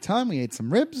had a great time. We ate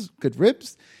some ribs, good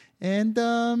ribs. And,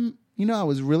 I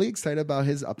was really excited about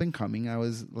his up and coming. I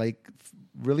was like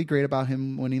really great about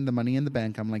him winning the Money in the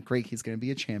Bank. I'm like, great, he's going to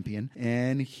be a champion.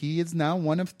 And he is now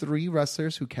one of 3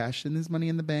 wrestlers who cashed in his Money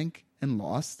in the Bank and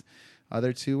lost.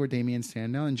 Other 2 were Damian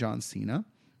Sandow and John Cena.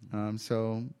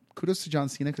 So kudos to John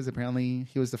Cena, because apparently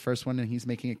he was the first one and he's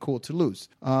making it cool to lose.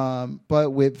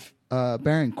 But with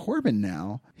Baron Corbin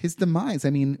now, his demise, I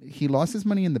mean, he lost his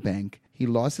Money in the Bank. He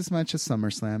lost his match at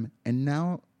SummerSlam. And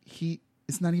now he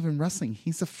is not even wrestling.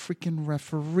 He's a freaking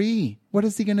referee. What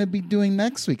is he going to be doing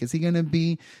next week? Is he going to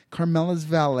be Carmella's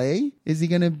valet? Is he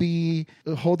going to be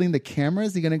holding the camera?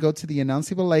 Is he going to go to the announce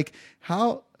table? Like,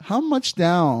 how much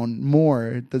down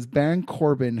more does Baron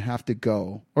Corbin have to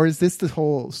go? Or is this the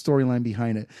whole storyline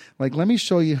behind it? Like, let me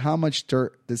show you how much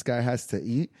dirt this guy has to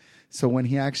eat. So when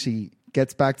he actually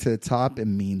gets back to the top, it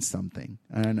means something.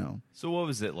 I don't know. So what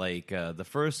was it like? The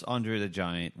first Andre the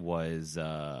Giant was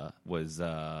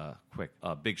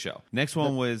Big Show. Next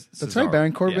one was That's Cesaro. right.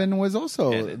 Baron Corbin Yeah. was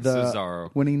also And the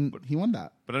Cesaro. winning. He won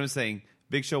that. But I'm just saying,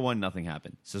 Big Show won, nothing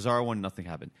happened. Cesaro won, nothing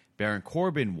happened. Baron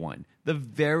Corbin won. The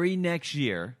very next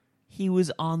year, he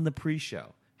was on the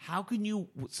pre-show. How can you...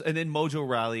 And then Mojo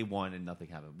Rawley won and nothing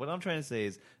happened. What I'm trying to say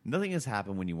is nothing has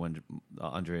happened when you won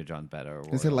Andre John Better.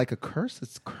 Is it like a curse?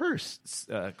 It's cursed.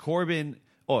 Corbin...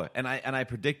 Oh, and I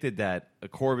predicted that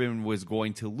Corbin was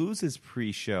going to lose his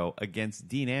pre-show against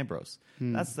Dean Ambrose.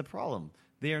 That's the problem.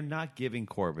 They are not giving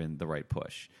Corbin the right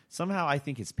push. Somehow, I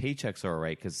think his paychecks are all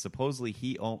right because supposedly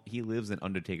he lives in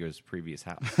Undertaker's previous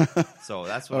house. So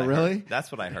that's what. Oh, really? Heard.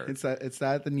 That's what I heard. It's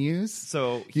that the news.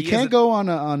 So you can't go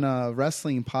on a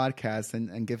wrestling podcast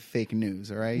and give fake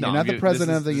news. All right, No, you're not the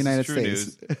president of the United true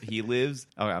States. News. He lives.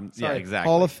 Oh, yeah, exactly.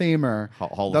 Hall of Famer,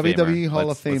 Hall of WWE Famer. Hall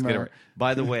Let's of get it Famer. right.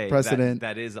 By the way, President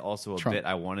that is also a Trump. bit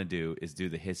I want to do is do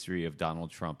the history of Donald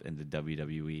Trump in the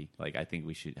WWE. Like I think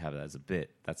we should have that as a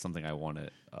bit. That's something I want to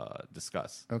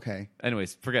discuss. Okay.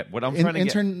 Anyways, forget what I'm trying to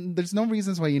intern, there's no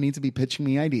reasons why you need to be pitching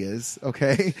me ideas.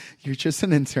 Okay, you're just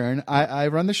an intern. I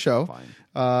run the show.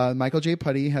 Fine. Michael J.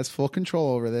 Putty has full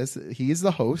control over this. He is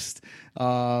the host.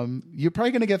 You're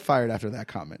probably going to get fired after that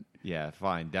comment. Yeah,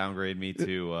 fine. Downgrade me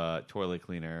to toilet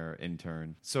cleaner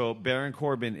intern. So Baron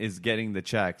Corbin is getting the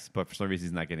checks, but for some reason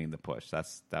he's not getting the push. That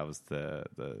was the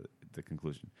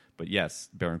conclusion. But yes,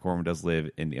 Baron Corbin does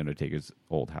live in the Undertaker's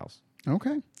old house.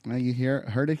 Okay, now you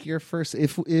heard it here first.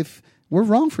 If we're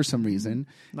wrong for some reason,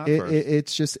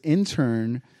 it's just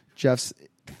intern Jeff's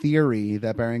theory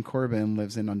that Baron Corbin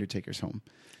lives in Undertaker's home.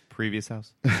 Previous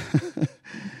house.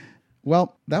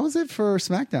 Well, that was it for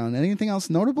SmackDown. Anything else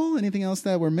notable? Anything else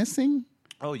that we're missing?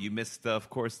 Oh, you missed, of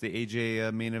course, the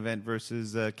AJ main event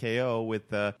versus KO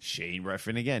with Shane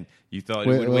reffing again. You thought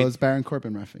it was Baron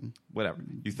Corbin reffing. Whatever.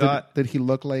 You thought did he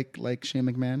look like Shane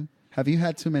McMahon? Have you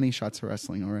had too many shots of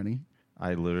wrestling already?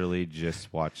 I literally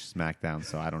just watched SmackDown,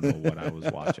 so I don't know what I was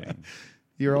watching.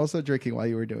 You're also drinking while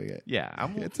you were doing it. Yeah,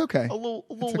 it's okay. A little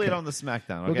It's late okay. on the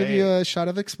SmackDown. Okay? We'll give you a shot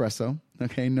of espresso.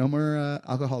 Okay, no more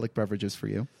alcoholic beverages for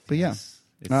you. But Yes.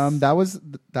 that was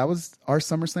our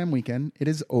SummerSlam weekend. It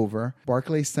is over.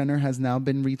 Barclays Center has now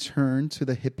been returned to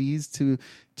the hippies, to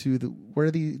the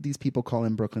where do these people call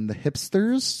in Brooklyn? The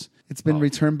hipsters. It's been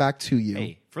returned back to you.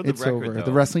 Hey, for the it's record, over. though,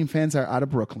 The wrestling fans are out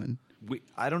of Brooklyn.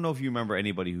 I don't know if you remember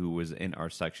anybody who was in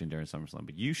our section during SummerSlam,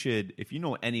 but you should, if you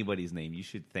know anybody's name, you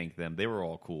should thank them. They were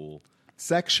all cool.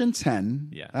 Section 10.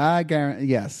 Yeah. I guarantee.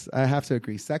 Yes, I have to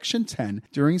agree. Section 10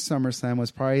 during SummerSlam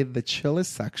was probably the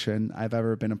chillest section I've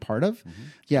ever been a part of. Mm-hmm.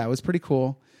 Yeah, it was pretty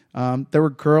cool. There were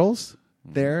girls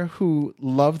there who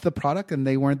loved the product, and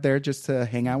they weren't there just to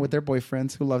hang out with their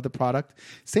boyfriends who loved the product.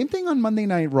 Same thing on Monday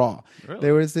Night Raw. Really?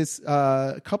 There was this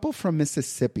couple from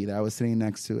Mississippi that I was sitting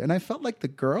next to, and I felt like the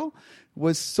girl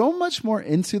was so much more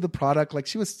into the product. Like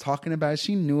she was talking about it.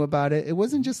 She knew about it. It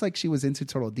wasn't just like she was into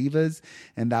Total Divas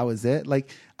and that was it.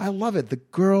 Like, I love it. The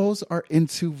girls are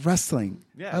into wrestling.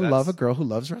 Yeah, I love a girl who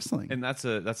loves wrestling. And that's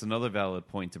another valid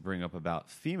point to bring up about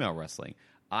female wrestling.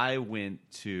 I went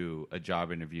to a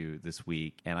job interview this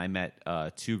week, and I met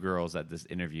two girls at this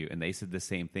interview, and they said the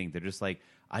same thing. They're just like,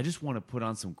 I just want to put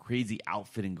on some crazy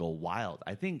outfit and go wild.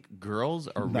 I think girls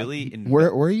are really... Where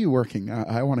are you working?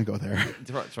 I want to go there.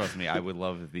 Trust me, I would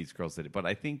love if these girls did it. But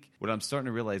I think what I'm starting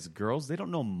to realize, girls, they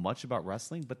don't know much about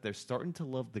wrestling, but they're starting to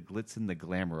love the glitz and the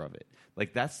glamour of it.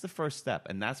 Like, that's the first step.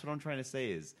 And that's what I'm trying to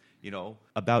say is,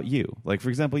 about you. Like, for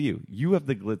example, you have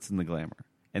the glitz and the glamour.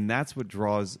 And that's what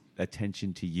draws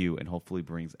attention to you and hopefully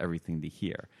brings everything to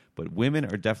here. But women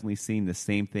are definitely seeing the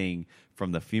same thing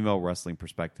from the female wrestling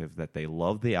perspective, that they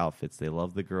love the outfits, they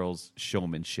love the girls'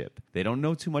 showmanship. They don't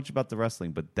know too much about the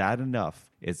wrestling, but that enough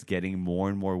is getting more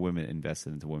and more women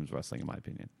invested into women's wrestling, in my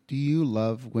opinion. Do you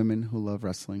love women who love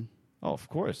wrestling? Oh, of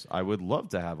course. I would love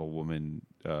to have a woman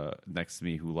next to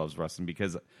me who loves wrestling,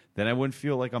 because then I wouldn't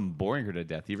feel like I'm boring her to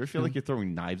death. You ever feel like you're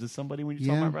throwing knives at somebody when you're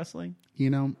talking about wrestling?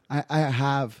 I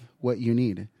have what you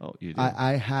need. Oh, you do?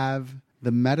 I have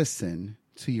the medicine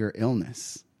to your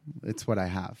illness. It's what I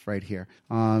have right here.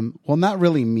 Well, not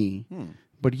really me,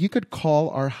 but you could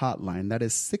call our hotline. That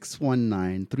is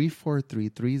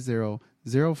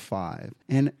 619-343-3005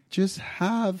 and just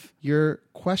have your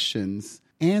questions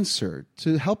answered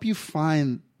to help you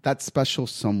find that special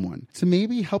someone, to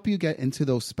maybe help you get into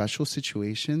those special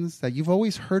situations that you've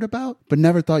always heard about but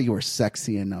never thought you were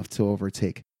sexy enough to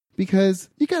overtake. Because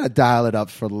you got to dial it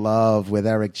up for love with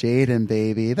Eric Jaden,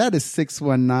 baby. That is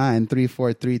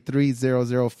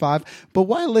 619-343-3005. But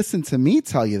why listen to me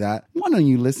tell you that? Why don't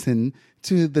you listen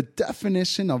to the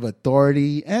definition of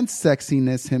authority and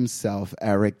sexiness himself,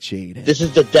 Eric Jaden. This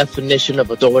is the definition of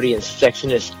authority and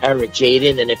sexiness, Eric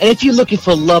Jaden. And if you're looking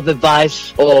for love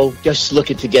advice or just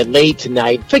looking to get laid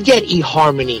tonight, forget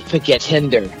eHarmony, forget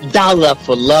Tinder. Dial up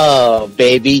for love,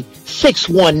 baby.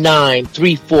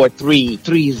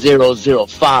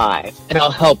 619-343-3005. And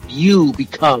I'll help you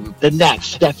become the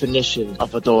next definition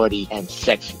of authority and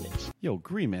sexiness. Yo,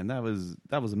 Green Man, that was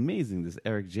amazing. This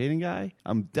Eric Jaden guy.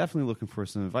 I'm definitely looking for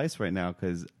some advice right now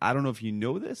because I don't know if you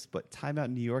know this, but Time Out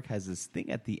New York has this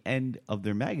thing at the end of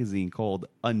their magazine called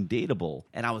Undateable.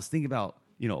 And I was thinking about,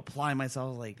 applying myself. I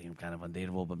was like, I'm kind of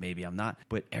undateable, but maybe I'm not.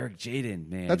 But Eric Jaden,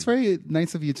 man. That's very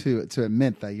nice of you to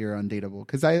admit that you're undateable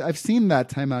because I've seen that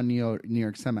Time Out New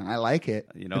York segment. I like it.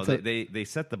 They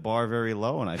set the bar very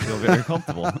low, and I feel very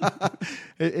comfortable.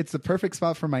 It's the perfect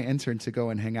spot for my intern to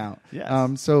go and hang out.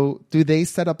 Yes. So do they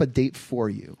set up a date for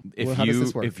you? How does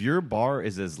this work? If your bar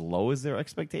is as low as their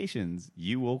expectations,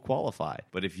 you will qualify.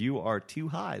 But if you are too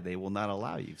high, they will not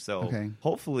allow you. So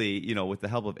hopefully, with the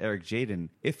help of Eric Jaden,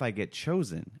 if I get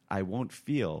chosen, I won't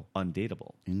feel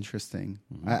undateable. Interesting.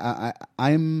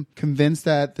 I'm convinced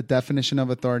that the definition of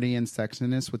authority and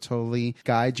sexiness would totally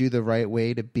guide you the right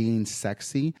way to being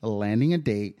sexy, landing a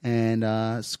date,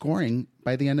 and scoring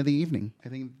by the end of the evening. I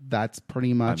think that's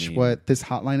pretty much what this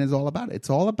hotline is all about. It's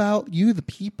all about you, the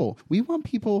people. We want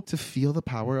people to feel the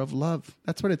power of love.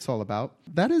 That's what it's all about.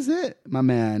 That is it, my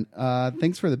man.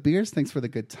 Thanks for the beers. Thanks for the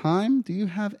good time. Do you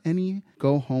have any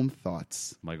go-home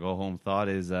thoughts? My go-home thought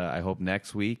is I hope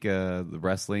next week the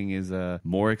wrestling is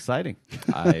more exciting.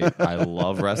 I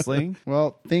love wrestling.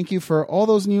 Well, thank you for all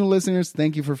those new listeners.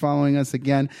 Thank you for following us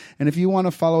again. And if you want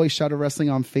to follow A Shot of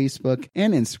Wrestling on Facebook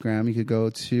and Instagram, you could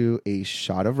go to A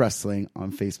Shot of Wrestling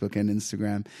on Facebook and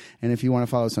Instagram. And if you want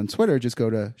to follow us on Twitter, just go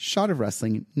to Shot of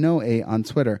Wrestling, no A on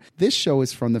Twitter. This show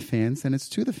is from the fans and it's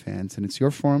to the fans and it's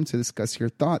your forum to discuss your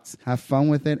thoughts. Have fun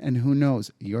with it, and who knows,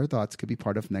 your thoughts could be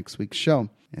part of next week's show.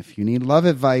 If you need love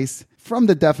advice from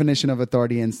the definition of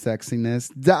authority and sexiness,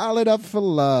 dial it up for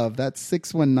love. That's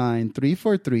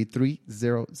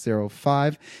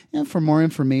 619-343-3005. And for more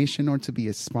information or to be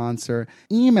a sponsor,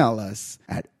 email us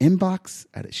at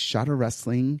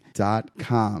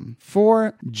inbox@shotofwrestling.com.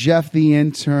 For Jeff the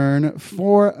intern,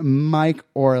 for Mike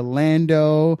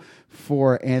Orlando,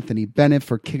 for Anthony Bennett,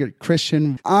 for Kicker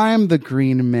Christian, I'm the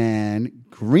Green Man.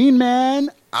 Green Man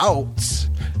out.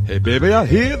 Hey baby, I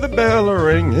hear the bell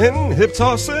ringing, hip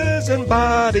tosses and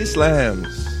body slams.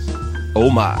 Oh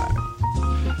my.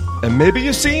 And maybe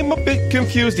you seem a bit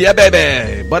confused, yeah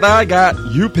baby, but I got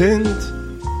you pinned.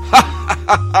 Ha ha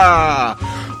ha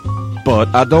ha.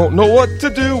 But I don't know what to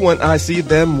do when I see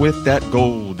them with that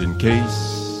golden case.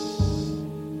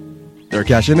 They're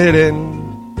cashing it in.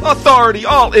 Authority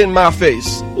all in my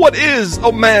face. What is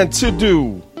a man to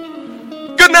do?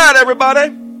 Good night,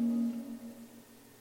 everybody.